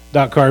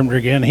Doc Carpenter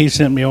again. He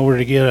sent me over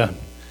to get an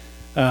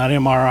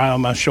MRI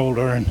on my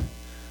shoulder, and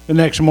the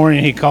next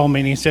morning he called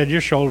me and he said,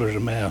 your shoulder's a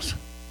mess.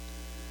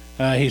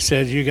 He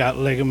said, you got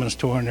ligaments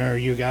torn there,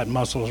 you got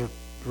muscles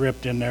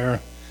ripped in there,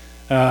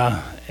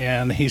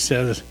 and he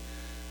says,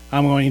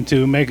 I'm going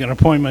to make an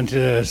appointment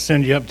to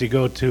send you up to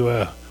go to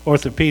a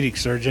orthopedic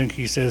surgeon.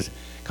 He says,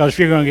 because if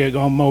you're going to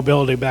get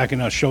mobility back in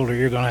that shoulder,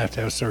 you're going to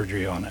have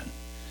surgery on it.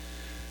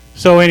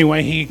 So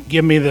anyway, he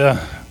gave me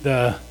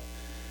the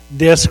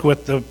disc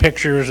with the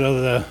pictures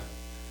of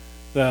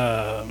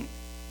the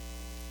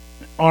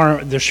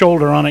arm, the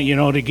shoulder on it,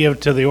 to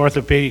give to the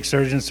orthopedic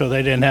surgeon so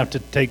they didn't have to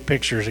take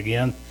pictures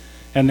again.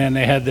 And then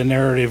they had the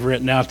narrative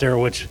written out there,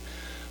 which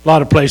a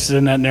lot of places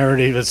in that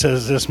narrative it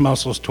says this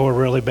muscle's tore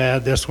really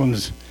bad, this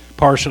one's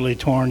partially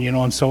torn,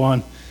 and so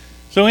on.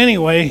 So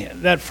anyway,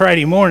 that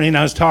Friday morning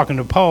I was talking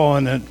to Paul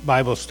in the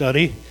Bible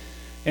study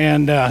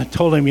and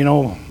told him,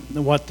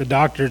 what the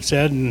doctor had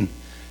said and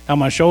how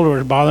my shoulder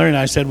was bothering.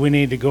 I said, I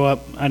need to go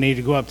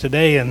up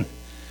today and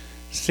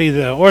see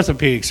the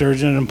orthopedic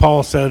surgeon. And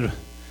Paul said,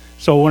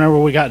 so whenever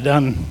we got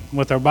done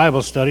with our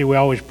Bible study, we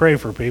always pray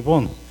for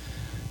people.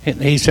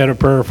 And he said a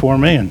prayer for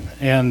me.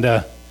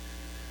 And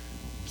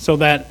so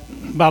that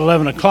about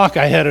 11 o'clock,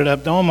 I headed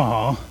up to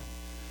Omaha.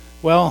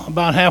 Well,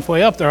 about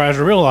halfway up there, I was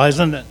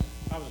realizing that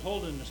I was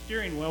holding the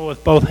steering wheel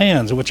with both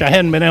hands, which I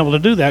hadn't been able to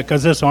do that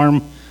because this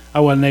arm I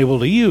wasn't able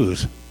to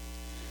use.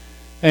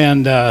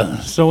 And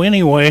so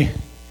anyway,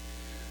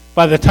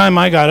 by the time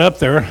I got up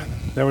there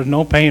was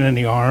no pain in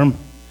the arm.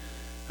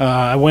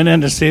 I went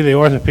in to see the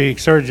orthopedic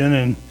surgeon,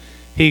 and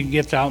he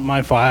gets out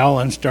my file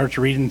and starts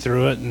reading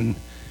through it,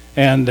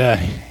 and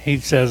he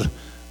says,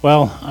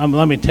 well,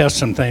 let me test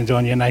some things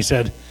on you. And I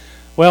said,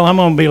 well, I'm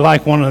going to be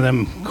like one of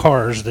them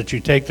cars that you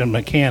take to the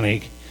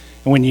mechanic,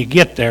 and when you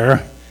get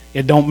there,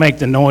 it don't make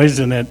the noise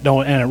and it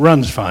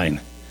runs fine.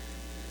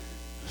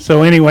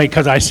 So anyway,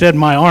 because I said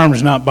my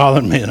arm's not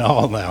bothering me at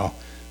all now.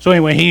 So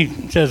anyway, he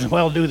says,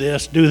 well, do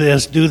this,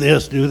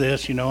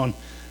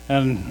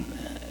 and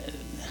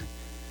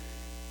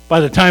by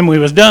the time we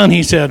was done,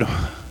 he said,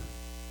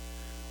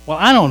 well,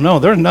 I don't know.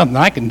 There's nothing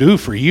I can do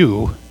for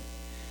you.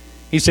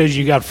 He says,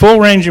 you got full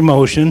range of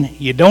motion.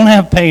 You don't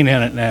have pain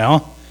in it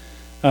now.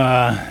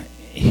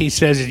 He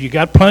says, you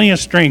got plenty of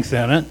strength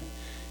in it.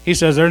 He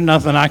says, there's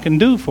nothing I can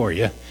do for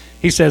you.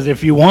 He says,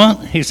 if you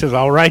want, he says,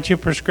 I'll write you a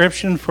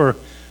prescription for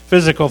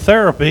physical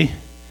therapy.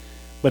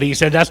 But he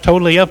said, that's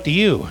totally up to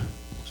you.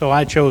 So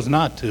I chose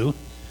not to.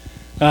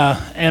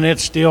 And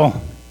it's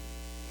still,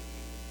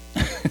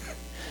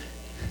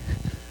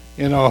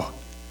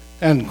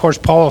 and of course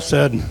Paul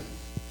said,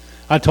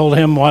 I told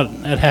him what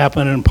had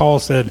happened, and Paul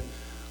said,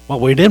 well,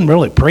 we didn't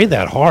really pray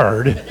that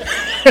hard.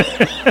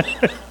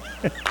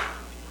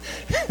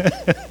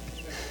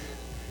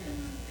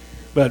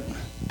 But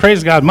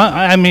praise God,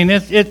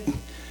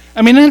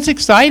 it's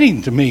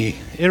exciting to me.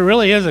 It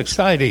really is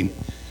exciting.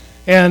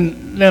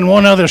 And then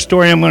one other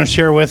story I'm going to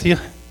share with you.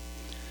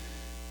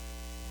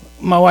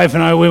 My wife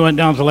and I, we went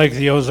down to Lake of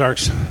the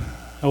Ozarks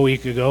a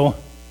week ago,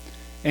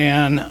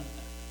 and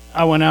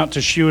I went out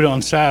to shoot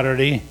on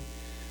Saturday,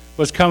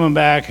 was coming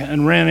back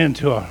and ran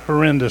into a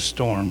horrendous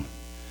storm.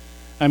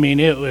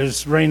 It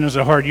was raining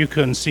so hard you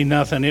couldn't see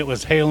nothing. It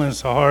was hailing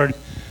so hard.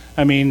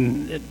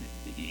 It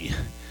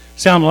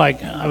sounded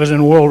like I was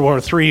in World War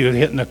III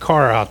hitting a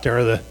car out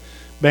there,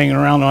 banging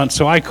around on it.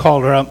 So I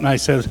called her up and I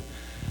said,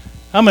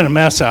 I'm in a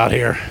mess out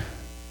here.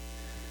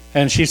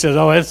 And she says,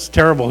 oh, it's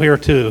terrible here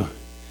too.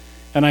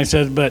 And I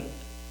said, but,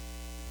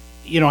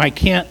 I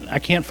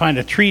can't find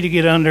a tree to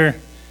get under.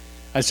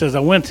 I says, I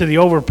went to the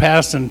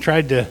overpass and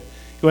tried to,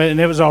 and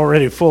it was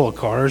already full of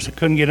cars. I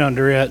couldn't get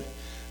under it.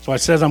 So I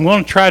says, I'm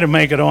going to try to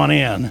make it on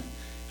in.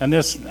 And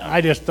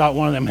I just thought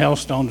one of them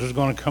hailstones was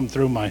going to come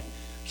through my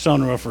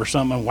sunroof or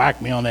something and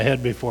whack me on the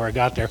head before I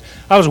got there.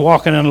 I was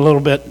walking in a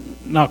little bit,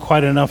 not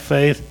quite enough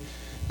faith.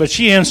 But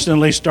she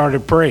instantly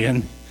started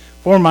praying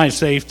for my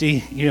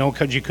safety,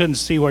 because you couldn't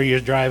see where you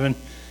was driving,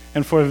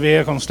 and for the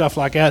vehicle and stuff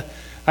like that.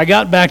 I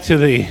got back to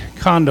the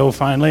condo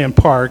finally and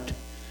parked,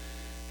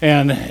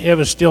 and it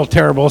was still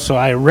terrible, so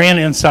I ran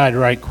inside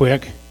right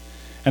quick.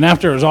 And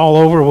after it was all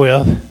over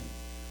with,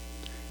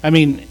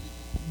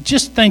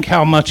 just think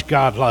how much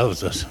God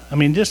loves us.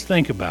 Just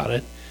think about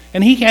it.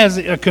 And He has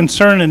a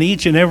concern in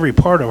each and every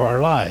part of our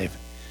life.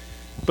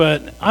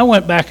 But I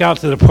went back out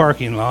to the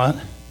parking lot,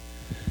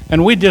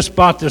 and we just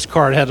bought this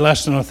car. It had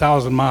less than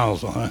 1,000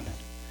 miles on it.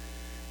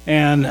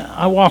 And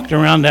I walked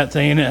around that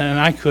thing, and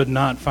I could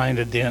not find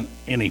a dent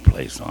any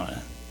place on it.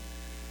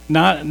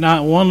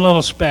 Not one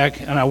little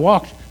speck. And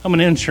I'm an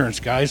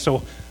insurance guy,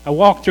 so I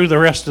walked through the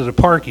rest of the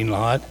parking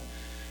lot,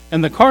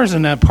 and the cars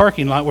in that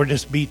parking lot were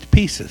just beat to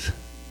pieces.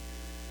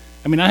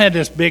 I had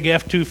this big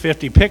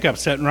F-250 pickup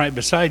sitting right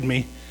beside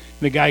me.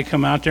 The guy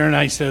come out there, and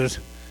I says,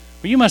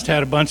 well, you must have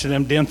had a bunch of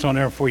them dents on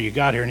there before you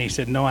got here. And he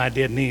said, no, I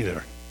didn't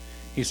either.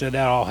 He said,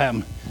 that all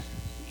happened.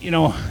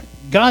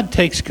 God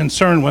takes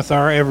concern with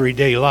our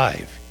everyday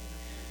life.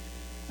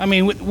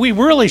 We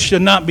really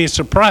should not be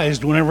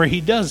surprised whenever He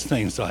does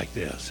things like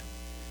this.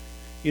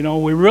 We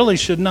really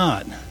should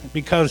not,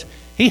 because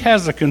He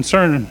has a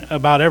concern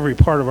about every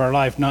part of our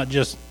life, not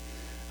just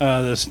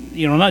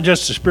not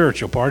just the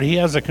spiritual part. He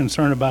has a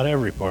concern about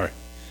every part.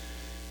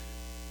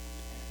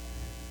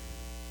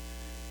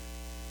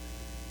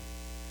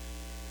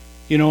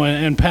 You know,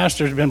 and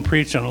Pastor's been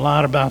preaching a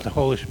lot about the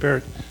Holy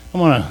Spirit. I'm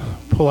going to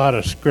pull out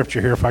a scripture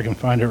here if I can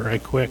find it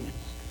right quick.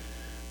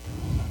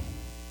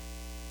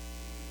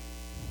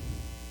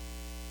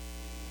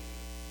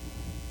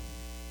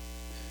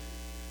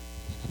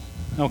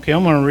 Okay,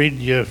 I'm going to read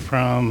you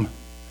from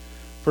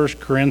 1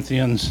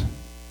 Corinthians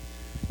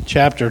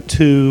chapter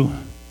 2.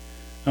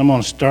 I'm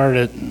going to start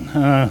at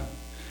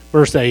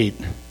verse 8.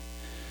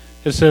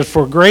 It says,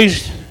 "For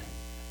grace,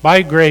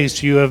 by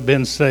grace you have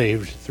been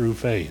saved through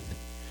faith,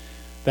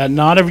 that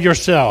not of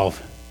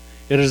yourself,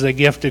 it is a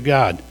gift of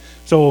God."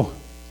 So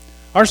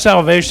our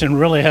salvation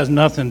really has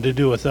nothing to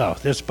do with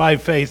us. It's by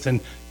faith,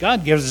 and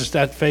God gives us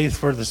that faith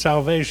for the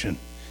salvation.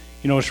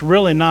 You know, it's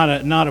really not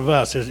of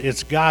us.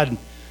 It's God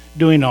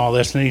doing all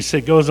this. And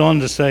he goes on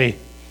to say,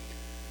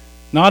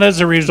 "Not as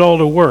a result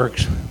of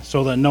works,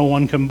 so that no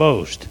one can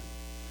boast.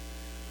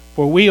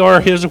 For we are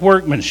his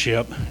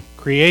workmanship,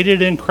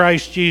 created in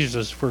Christ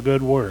Jesus for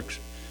good works."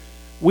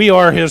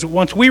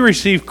 Once we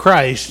receive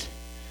Christ,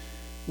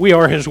 we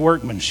are his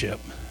workmanship.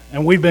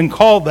 And we've been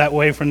called that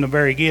way from the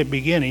very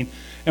beginning.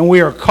 And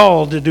we are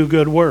called to do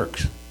good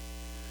works.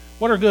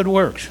 What are good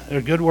works?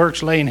 They're good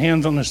works laying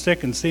hands on the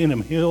sick and seeing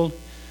them healed.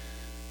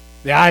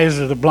 The eyes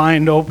of the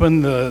blind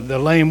open, the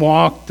lame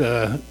walk,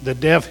 the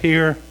deaf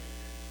hear.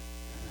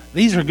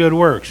 These are good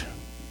works.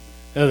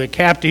 The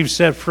captives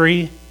set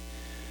free.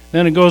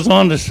 Then it goes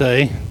on to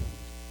say,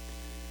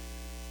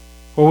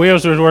 "For we are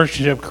his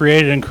workmanship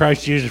created in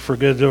Christ Jesus for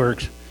good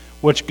works,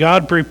 which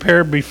God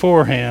prepared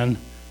beforehand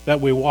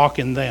that we walk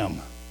in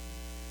them."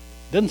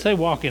 It doesn't say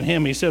walk in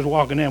him, he says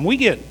walk in them.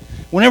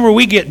 Whenever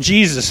we get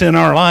Jesus in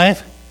our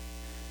life,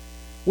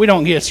 we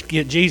don't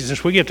get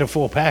Jesus, we get the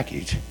full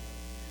package.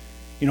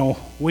 You know,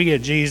 we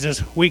get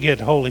Jesus, we get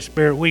the Holy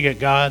Spirit, we get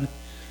God,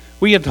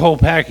 we get the whole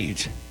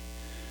package.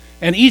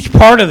 And each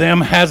part of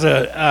them has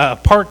a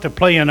part to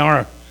play in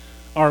our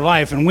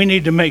life, and we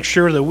need to make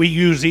sure that we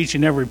use each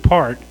and every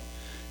part.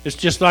 It's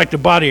just like the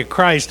body of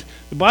Christ.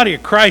 The body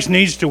of Christ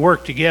needs to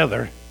work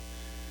together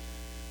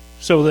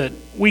so that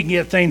we can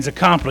get things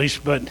accomplished,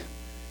 but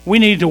we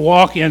need to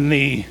walk in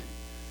the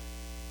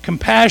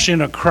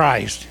compassion of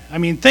Christ. I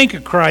mean, think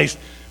of Christ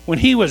when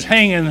he was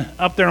hanging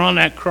up there on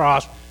that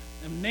cross,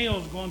 and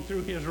nails going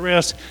through his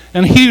wrists,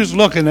 and he was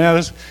looking at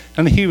us,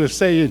 and he was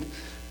saying,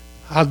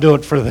 "I'll do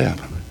it for them.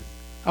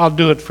 I'll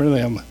do it for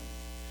them."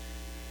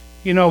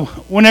 You know,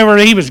 whenever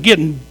he was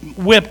getting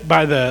whipped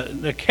by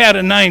the cat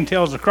of nine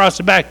tails across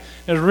the back,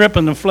 it was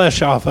ripping the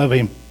flesh off of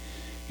him.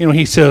 You know,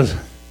 he says,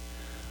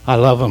 "I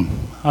love him.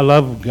 I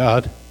love him,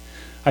 God.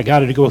 I got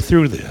to go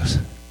through this.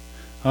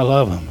 I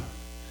love him."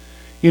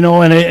 You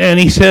know, and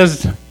he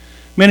says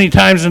many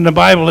times in the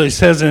Bible, it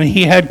says, and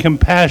he had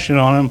compassion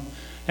on them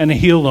and he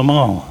healed them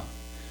all.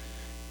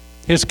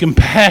 His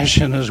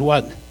compassion is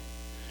what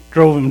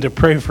drove him to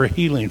pray for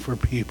healing for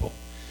people.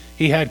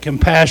 He had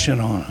compassion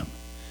on them.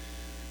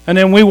 And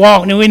then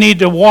we need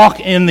to walk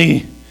in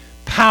the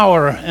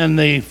power and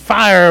the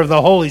fire of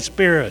the Holy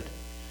Spirit.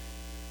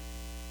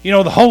 You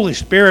know, the Holy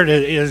Spirit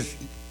is,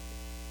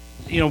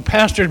 you know,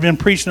 Pastor's been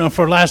preaching on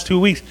for the last 2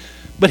 weeks,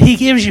 but he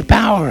gives you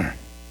power.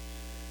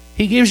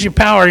 He gives you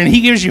power and he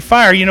gives you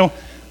fire. You know,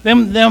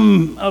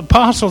 them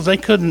apostles, they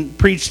couldn't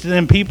preach to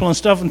them people and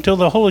stuff until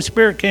the Holy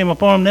Spirit came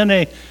upon them. Then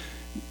they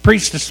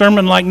preached a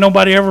sermon like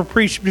nobody ever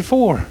preached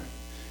before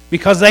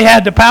because they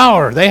had the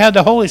power. They had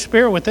the Holy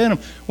Spirit within them.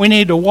 We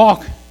need to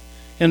walk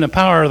in the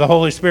power of the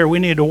Holy Spirit. We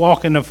need to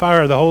walk in the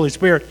fire of the Holy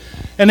Spirit.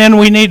 And then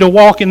we need to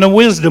walk in the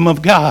wisdom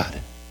of God.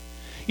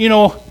 You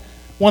know,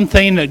 one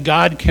thing that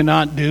God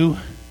cannot do,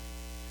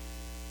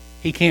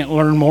 he can't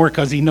learn more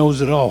because he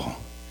knows it all.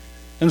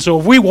 And so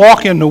if we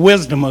walk in the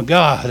wisdom of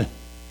God,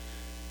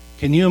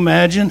 can you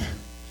imagine?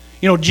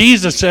 You know,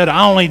 Jesus said,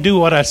 "I only do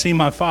what I see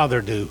my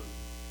Father do."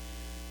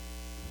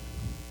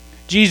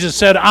 Jesus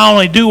said, "I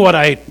only do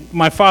what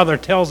my Father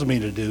tells me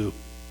to do."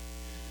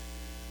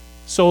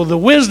 So the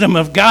wisdom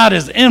of God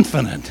is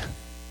infinite.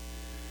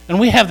 And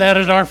we have that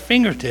at our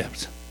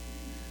fingertips.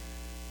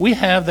 We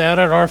have that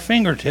at our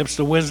fingertips,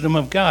 the wisdom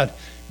of God,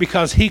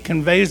 because he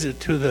conveys it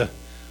to the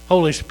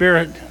Holy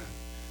Spirit.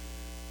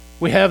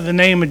 We have the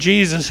name of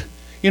Jesus.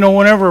 You know,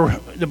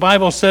 whenever the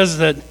Bible says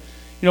that,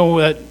 you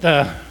know,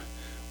 that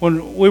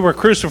when we were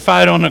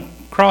crucified on the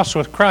cross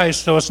with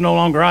Christ, so it's no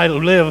longer I who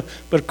live,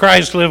 but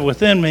Christ lives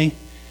within me.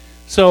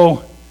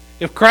 So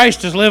if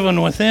Christ is living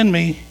within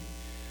me,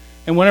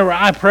 and whenever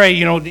I pray,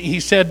 you know, he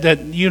said that,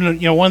 you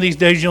know, one of these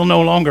days you'll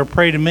no longer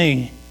pray to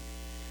me,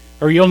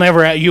 or you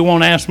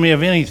won't ask me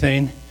of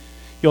anything.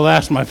 You'll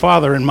ask my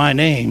Father in my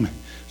name.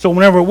 So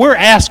whenever we're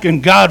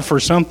asking God for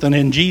something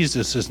in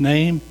Jesus'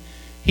 name,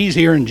 he's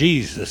hearing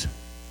Jesus.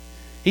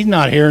 He's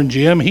not hearing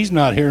Jim. He's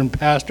not hearing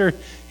Pastor.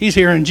 He's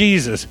hearing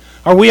Jesus.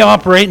 Are we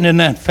operating in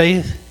that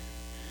faith?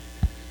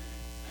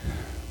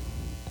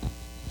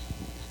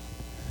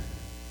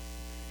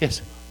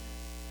 Yes.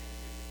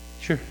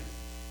 Sure.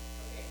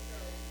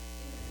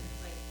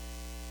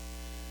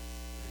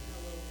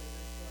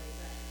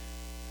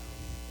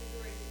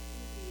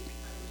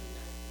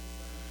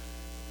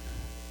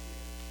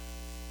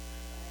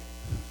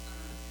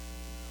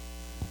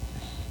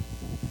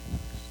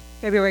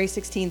 February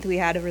 16th, we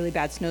had a really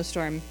bad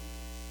snowstorm,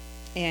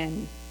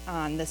 and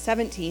on the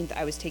 17th,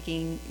 I was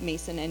taking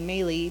Mason and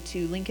Maylee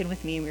to Lincoln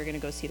with me, and we were going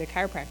to go see the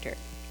chiropractor.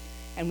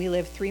 And we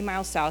live 3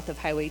 miles south of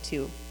Highway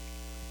 2.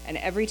 And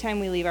every time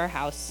we leave our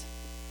house,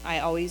 I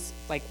always,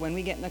 like, when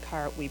we get in the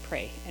car, we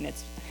pray. And it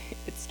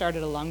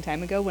started a long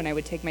time ago when I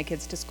would take my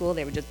kids to school.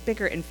 They would just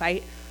bicker and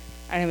fight.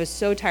 And I was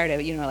so tired of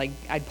it, like,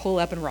 I'd pull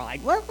up and we're all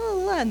like, blah, blah,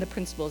 blah, and the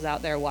principal's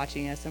out there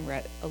watching us, and we're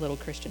at a little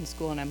Christian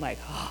school, and I'm like,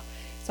 oh,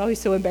 it's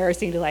always so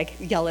embarrassing to, like,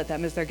 yell at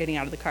them as they're getting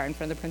out of the car in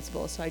front of the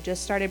principal. So I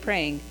just started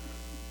praying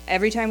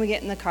every time we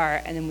get in the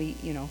car, and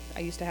then I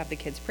used to have the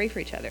kids pray for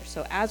each other.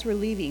 So as we're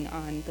leaving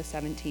on the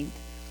 17th,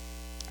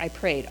 I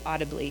prayed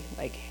audibly,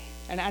 like,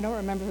 and I don't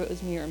remember if it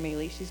was me or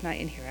Maylee. She's not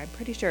in here. I'm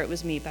pretty sure it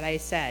was me, but I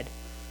said,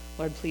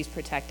 Lord, please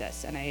protect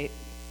us. And I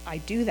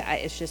do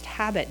that. It's just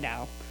habit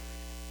now.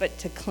 But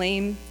to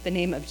claim the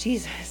name of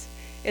Jesus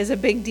is a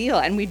big deal.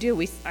 And we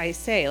do. I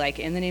say, like,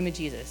 in the name of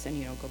Jesus,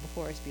 and, go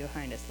before us, be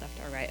behind us, left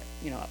or right,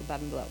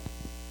 above and below.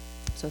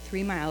 So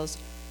 3 miles,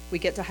 we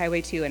get to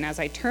Highway 2. And as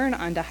I turn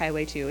onto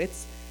Highway 2,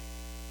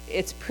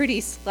 it's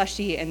pretty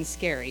slushy and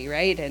scary,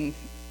 right? And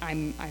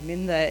I'm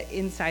in the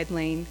inside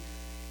lane,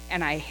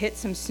 and I hit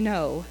some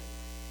snow,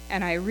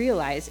 and I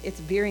realize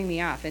it's veering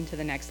me off into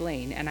the next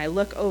lane. And I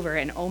look over,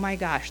 and oh my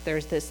gosh,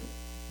 there's this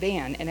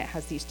van, and it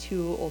has these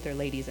 2 older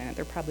ladies in it.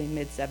 They're probably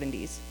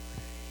mid-70s.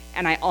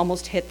 And I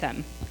almost hit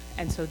them.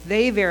 And so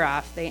they veer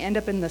off. They end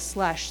up in the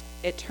slush.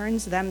 It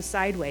turns them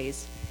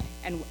sideways,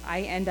 and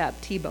I end up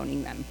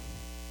T-boning them.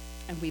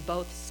 And we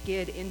both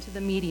skid into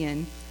the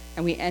median,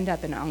 and we end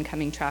up in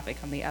oncoming traffic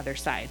on the other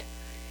side.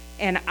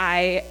 And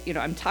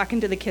I'm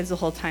talking to the kids the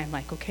whole time,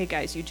 like, okay,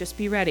 guys, you just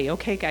be ready.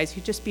 Okay, guys,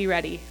 you just be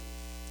ready.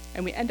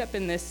 And we end up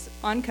in this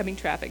oncoming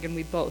traffic, and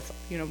we both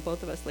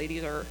of us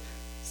ladies are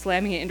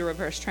slamming it into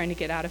reverse, trying to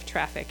get out of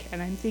traffic. And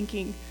I'm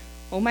thinking,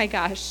 oh my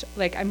gosh,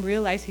 like, I'm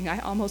realizing I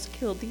almost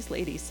killed these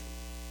ladies.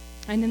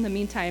 And in the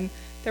meantime,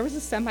 there was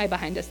a semi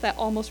behind us that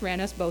almost ran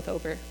us both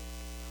over.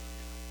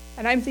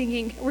 And I'm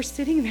thinking, we're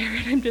sitting there,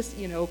 and I'm just,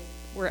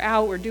 we're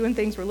out, we're doing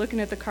things, we're looking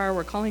at the car,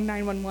 we're calling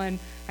 911.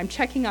 I'm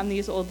checking on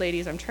these old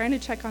ladies. I'm trying to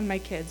check on my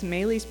kids.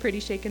 Maylee's pretty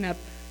shaken up.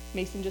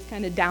 Mason just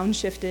kind of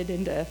downshifted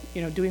into,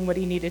 doing what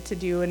he needed to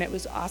do, and it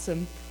was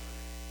awesome.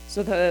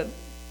 So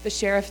the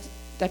sheriff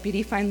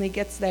deputy finally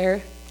gets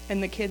there,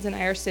 and the kids and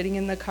I are sitting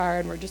in the car,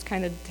 and we're just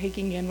kind of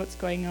taking in what's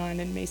going on,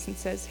 and Mason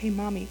says, hey,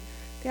 Mommy,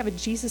 they have a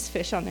Jesus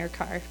fish on their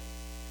car.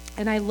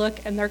 And I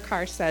look, and their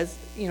car says,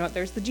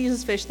 there's the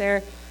Jesus fish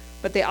there,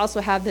 but they also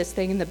have this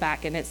thing in the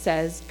back, and it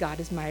says, God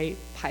is my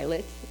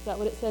pilot. Is that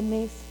what it said,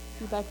 Mace?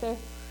 You back there?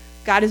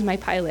 God is my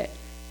pilot.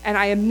 And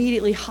I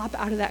immediately hop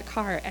out of that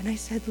car, and I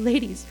said,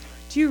 ladies,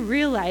 do you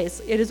realize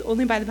it is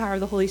only by the power of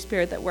the Holy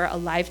Spirit that we're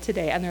alive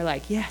today? And they're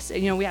like, yes.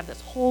 And, we have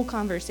this whole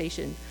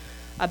conversation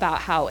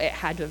about how it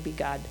had to be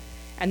God.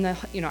 And I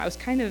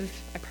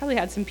probably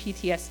had some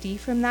PTSD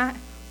from that,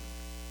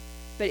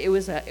 but it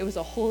was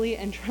a holy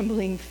and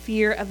trembling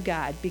fear of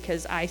God,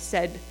 because I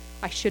said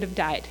I should have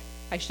died.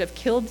 I should have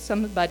killed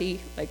somebody,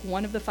 like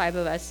one of the 5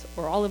 of us,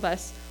 or all of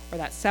us, or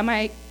that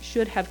semi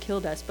should have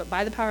killed us, but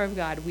by the power of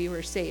God, we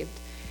were saved.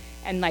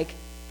 And like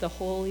the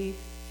holy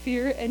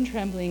fear and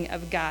trembling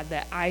of God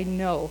that I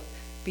know,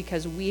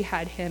 because we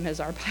had him as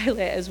our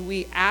pilot, as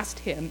we asked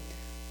him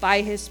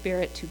by his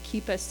Spirit to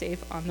keep us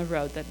safe on the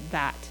road,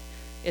 that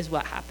is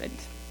what happened.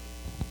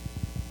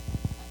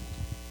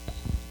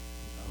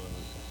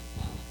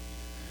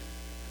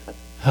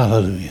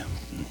 Hallelujah.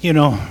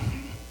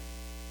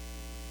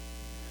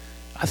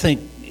 I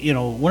think,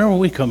 whenever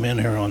we come in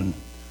here on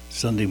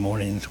Sunday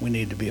mornings, we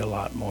need to be a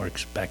lot more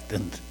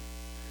expectant.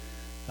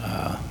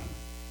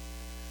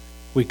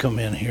 We come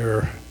in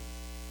here,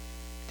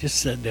 just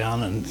sit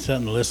down and sit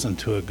and listen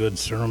to a good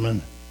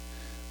sermon,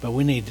 but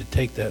we need to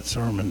take that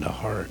sermon to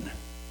heart,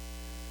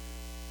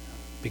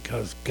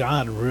 because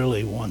God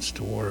really wants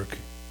to work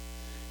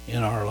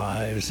in our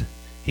lives.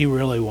 He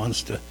really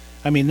wants to.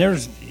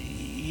 There's,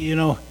 you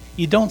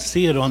don't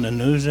see it on the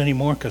news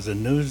anymore, because the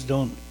news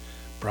don't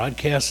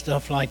broadcast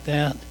stuff like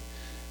that,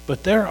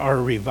 but there are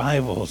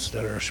revivals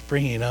that are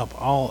springing up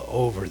all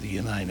over the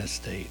United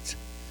States.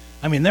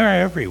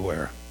 They're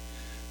everywhere.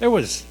 There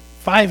was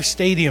 5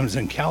 stadiums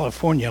in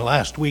California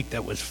last week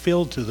that was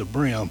filled to the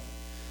brim,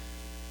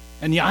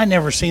 and I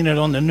never seen it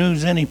on the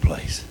news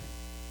anyplace.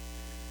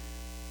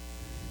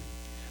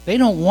 They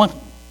don't want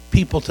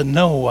people to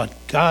know what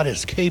God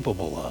is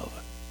capable of.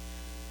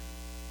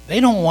 They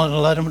don't want to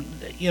let them,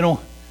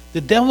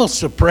 the devil's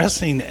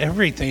suppressing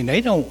everything.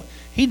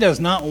 He does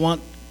not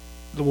want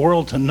the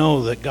world to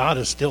know that God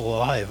is still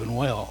alive and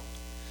well.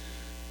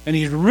 And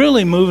he's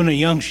really moving the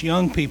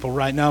young people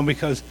right now,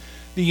 because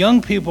the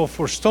young people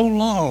for so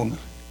long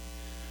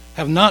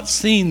have not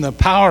seen the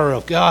power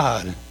of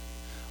God.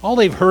 All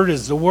they've heard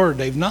is the word.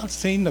 They've not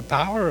seen the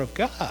power of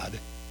God.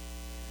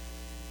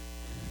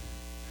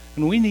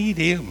 And we need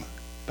him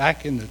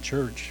back in the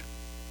church.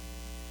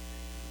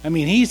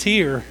 He's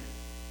here,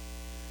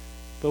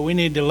 but we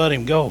need to let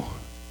him go.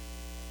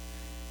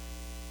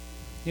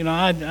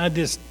 How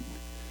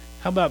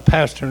about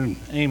Pastor and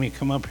Amy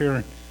come up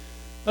here?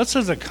 let's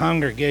as a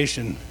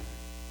congregation,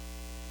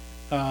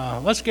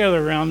 let's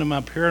gather around him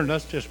up here and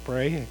let's just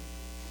pray.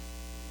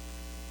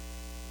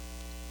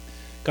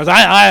 Because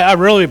I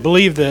really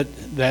believe that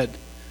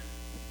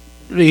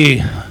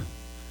the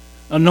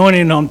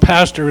anointing on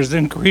pastor has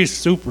increased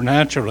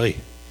supernaturally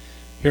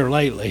here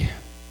lately.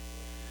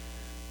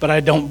 But I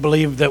don't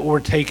believe that we're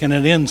taking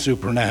it in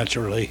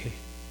supernaturally.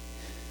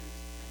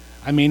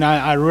 I mean,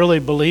 I really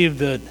believe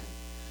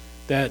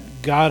that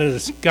God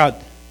has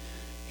got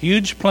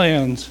huge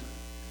plans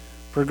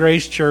for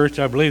Grace Church.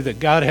 I believe that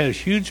God has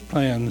huge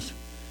plans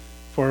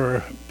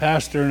for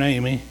Pastor and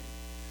Amy.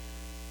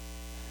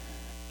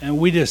 And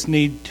we just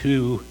need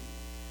to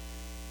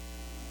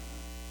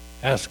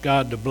ask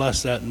God to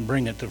bless that and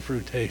bring it to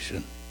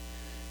fruition.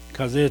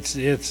 Because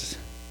it's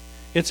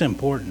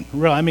important.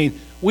 Really, I mean,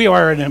 we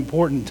are at an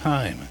important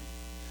time.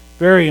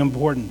 Very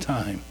important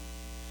time.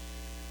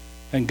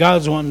 And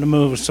God's wanting to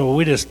move, so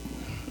we just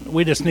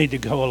need to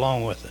go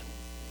along with it.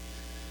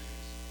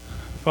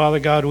 Father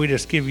God, we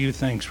just give you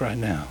thanks right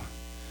now.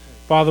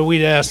 Father,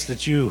 we'd ask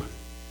that you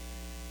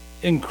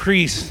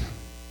increase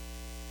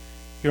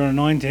your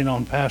anointing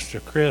on Pastor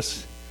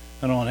Chris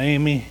and on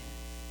Amy.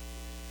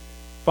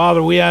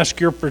 Father, we ask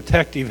your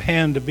protective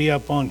hand to be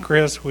up on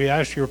Chris. We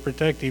ask your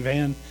protective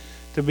hand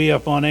to be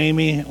up on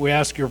Amy. We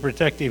ask your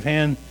protective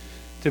hand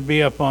to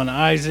be up on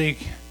Isaac,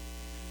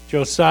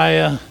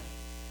 Josiah,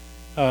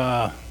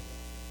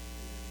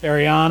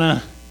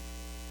 Ariana.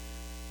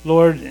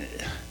 Lord,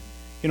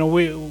 you know,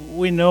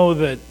 we know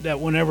that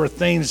whenever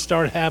things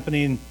start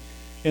happening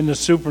in the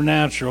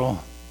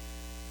supernatural,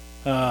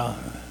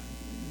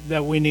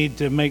 that we need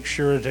to make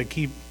sure to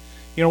keep,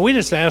 you know, we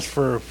just ask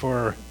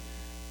for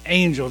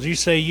angels. You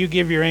say you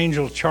give your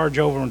angels charge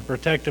over them to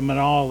protect them in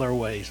all their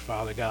ways,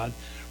 Father God.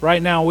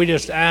 Right now, we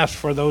just ask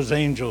for those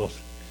angels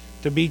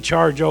to be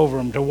charged over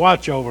them, to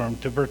watch over them,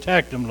 to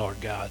protect them,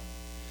 Lord God.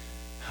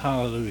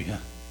 Hallelujah.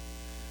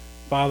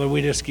 Father,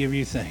 we just give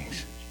you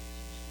thanks.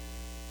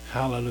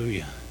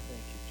 Hallelujah.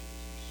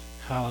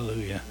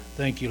 Hallelujah.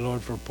 Thank you,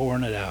 Lord, for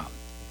pouring it out.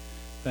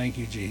 Thank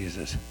you,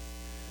 Jesus.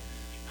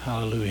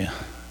 Hallelujah.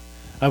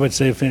 I would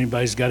say if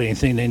anybody's got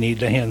anything they need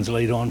the hands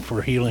laid on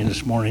for healing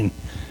this morning,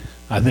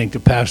 I think the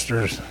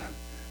pastor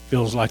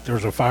feels like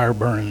there's a fire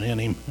burning in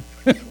him.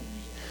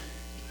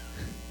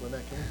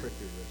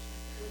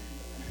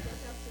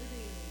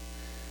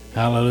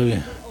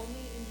 Hallelujah.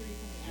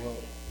 Well,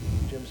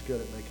 Jim's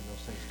good at making those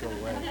things go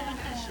away.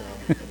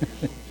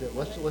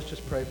 So let's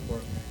just pray for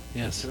him.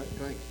 Yes. Can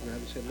I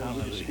grab his hand? Lord,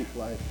 we just speak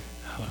life.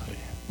 Hallelujah.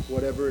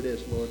 Whatever it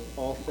is, Lord,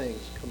 all things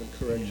come in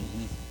correction.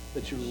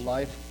 That your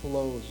life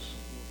flows.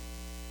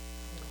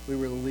 We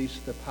release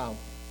the power.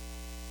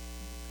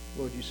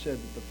 Lord, you said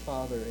that the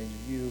Father and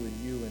you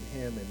and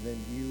him and then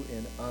you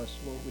and us.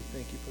 Lord, we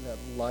thank you for that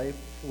life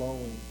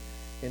flowing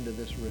into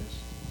this wrist.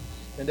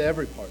 Into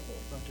every part,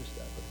 Lord, not just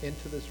that, but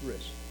into this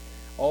wrist.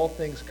 All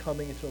things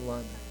coming into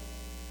alignment.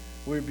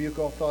 We rebuke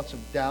all thoughts of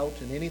doubt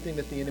and anything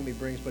that the enemy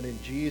brings, but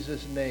in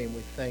Jesus' name,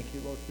 we thank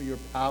you, Lord, for your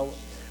power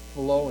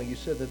flowing. You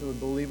said that when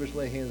believers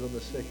lay hands on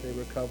the sick, they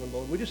recover,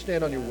 Lord. We just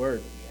stand on your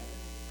word.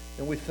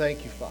 And we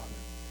thank you, Father.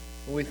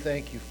 And we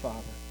thank you,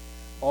 Father.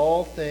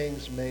 All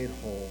things made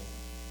whole.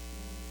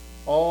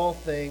 All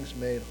things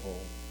made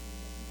whole.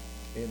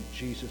 In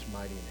Jesus'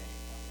 mighty name.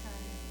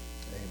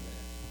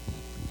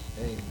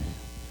 Amen. Amen.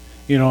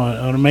 You know,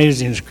 an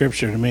amazing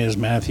scripture to me is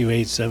Matthew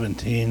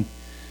 8:17.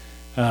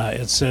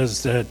 It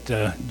says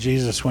that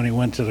Jesus, when he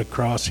went to the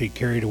cross, he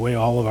carried away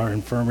all of our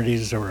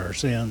infirmities or our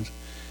sins,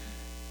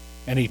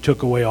 and he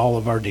took away all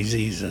of our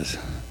diseases.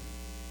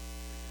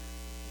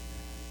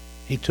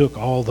 He took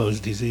all those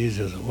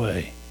diseases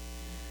away.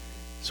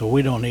 So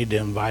we don't need to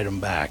invite them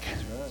back.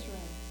 That's right.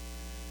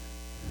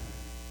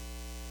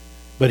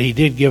 But he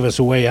did give us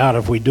a way out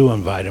if we do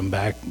invite them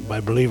back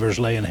by believers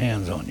laying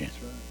hands on you.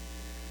 That's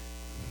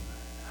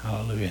right.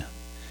 Hallelujah.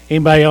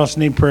 Anybody else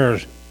need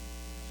prayers?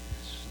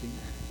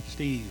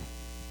 Steve.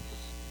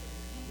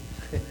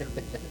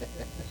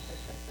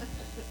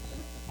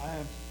 I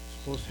am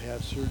supposed to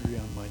have surgery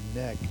on my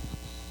neck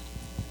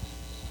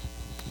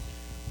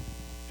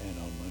and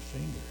on my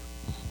finger.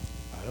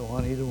 I don't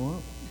want either one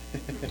of them.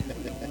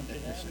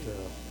 Just,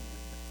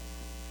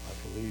 I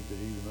believe that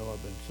even though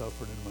I've been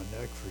suffering in my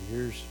neck for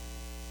years,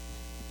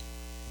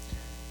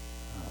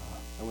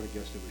 I would have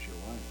guessed it was your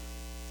wife.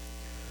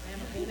 I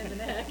am a pain in the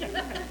neck.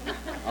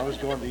 I was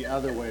going the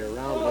other way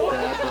around with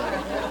that.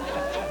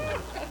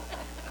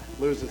 But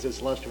loses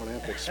its luster when I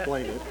have to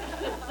explain it.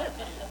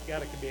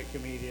 Got to be a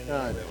comedian.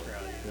 I know.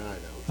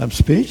 I'm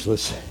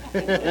speechless.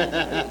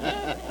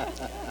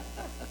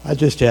 I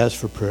just asked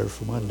for prayer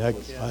for my neck.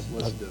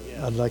 Let's do it.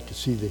 I'd like to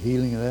see the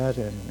healing of that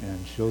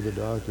and show the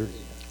doctor.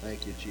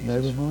 Thank you, Jesus.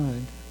 Never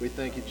mind. We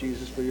thank you,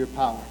 Jesus, for your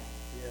power.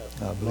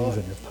 I believe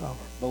in your power.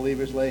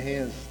 Believers lay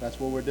hands. That's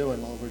what we're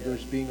doing, Lord. We're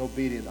just being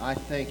obedient. I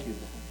thank you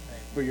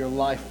for your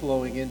life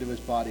flowing into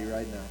his body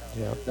right now.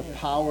 Yep. The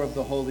power of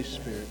the Holy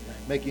Spirit,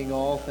 making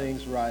all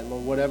things right.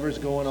 Lord, whatever's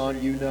going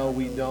on, you know,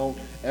 we don't.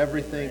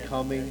 Everything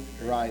coming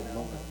right,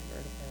 Lord.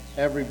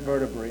 Every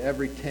vertebrae,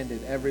 every tendon,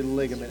 every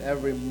ligament,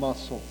 every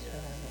muscle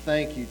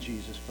thank you,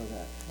 Jesus, for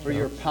that. For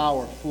your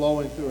power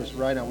flowing through us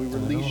right now. We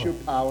release your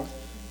power.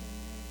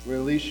 We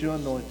release your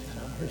anointing.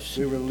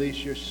 We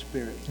release your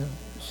spirit.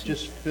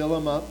 Just fill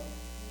him up.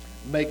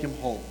 Make him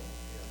whole.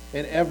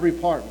 In every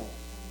part, Lord.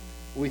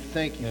 We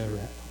thank you for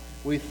that.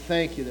 We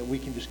thank you that we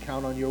can just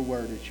count on your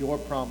word. It's your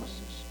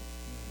promises.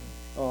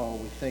 Oh,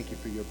 we thank you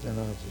for your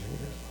presence.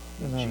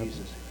 In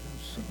Jesus.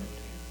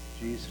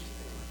 Jesus.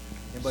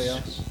 Anybody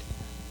else?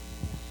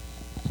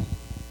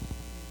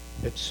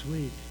 It's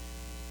sweet.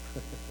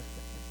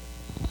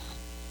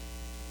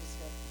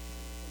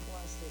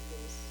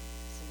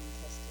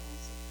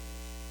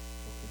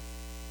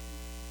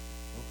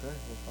 Okay.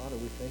 Well, Father,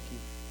 we thank you.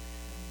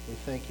 We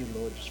thank you,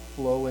 Lord. Just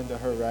flow into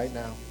her right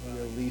now. We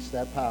release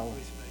that power.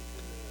 Thank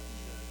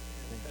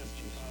you,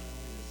 Jesus.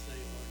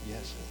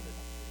 Yes, Lord.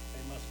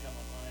 They must come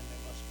in line.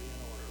 They must be in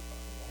order,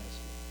 Father. Yes,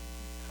 Lord.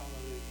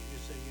 Hallelujah. You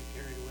say you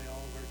carried away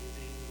all of our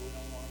diseases. We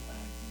don't want them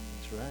back.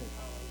 That's right.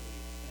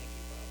 Hallelujah. Thank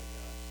you, Father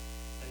God.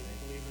 They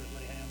believers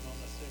lay hands on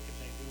the sick and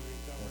they do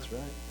recover. That's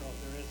right. So if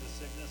there is a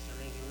sickness,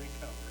 there is a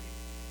recovery.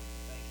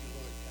 Thank you,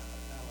 Lord God.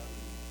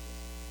 Hallelujah.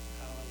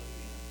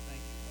 Hallelujah.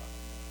 Thank you,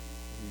 Father God.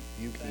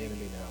 Rebuke the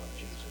enemy now in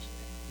Jesus'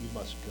 name. You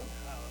must go.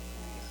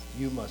 Hallelujah.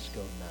 You must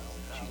go now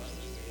in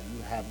Jesus' name.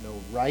 You have no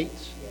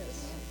rights.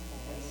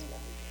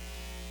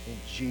 In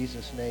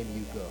Jesus' name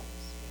you go.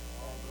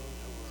 All those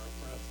who are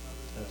oppressed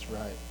under the That's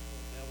right.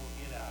 devil,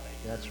 get out of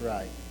here. That's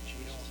right.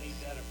 We don't need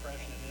that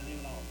oppression any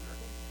longer.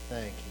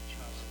 Thank you,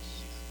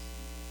 Jesus.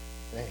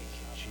 Thank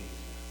you,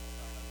 Jesus.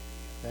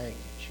 Thank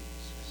you,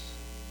 Jesus.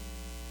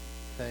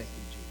 Thank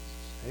you,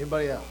 Jesus.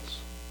 Anybody else?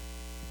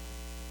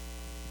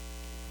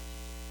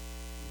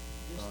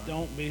 Just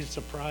don't be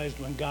surprised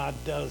when God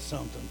does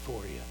something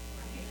for you.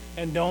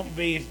 And don't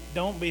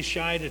be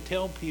shy to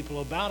tell people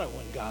about it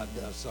when God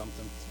does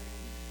something.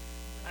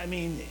 I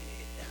mean,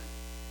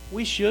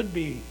 we should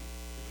be,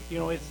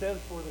 it says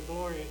for the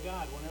glory of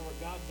God. Whenever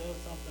God does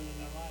something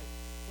in our life,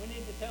 we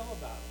need to tell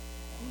about it.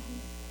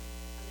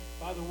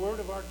 By the word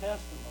of our testimony.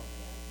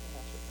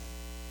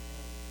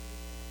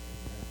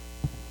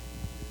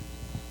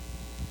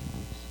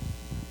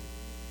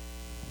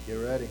 Get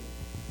ready.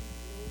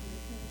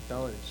 I'm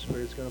telling you, the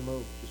Spirit's going to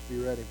move. Just be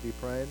ready. Be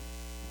praying.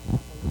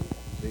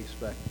 Be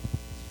expecting.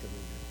 It's going to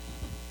be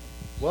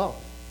good. Well,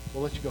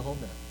 we'll let you go home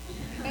now.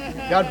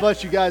 God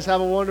bless you guys.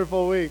 Have a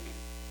wonderful week.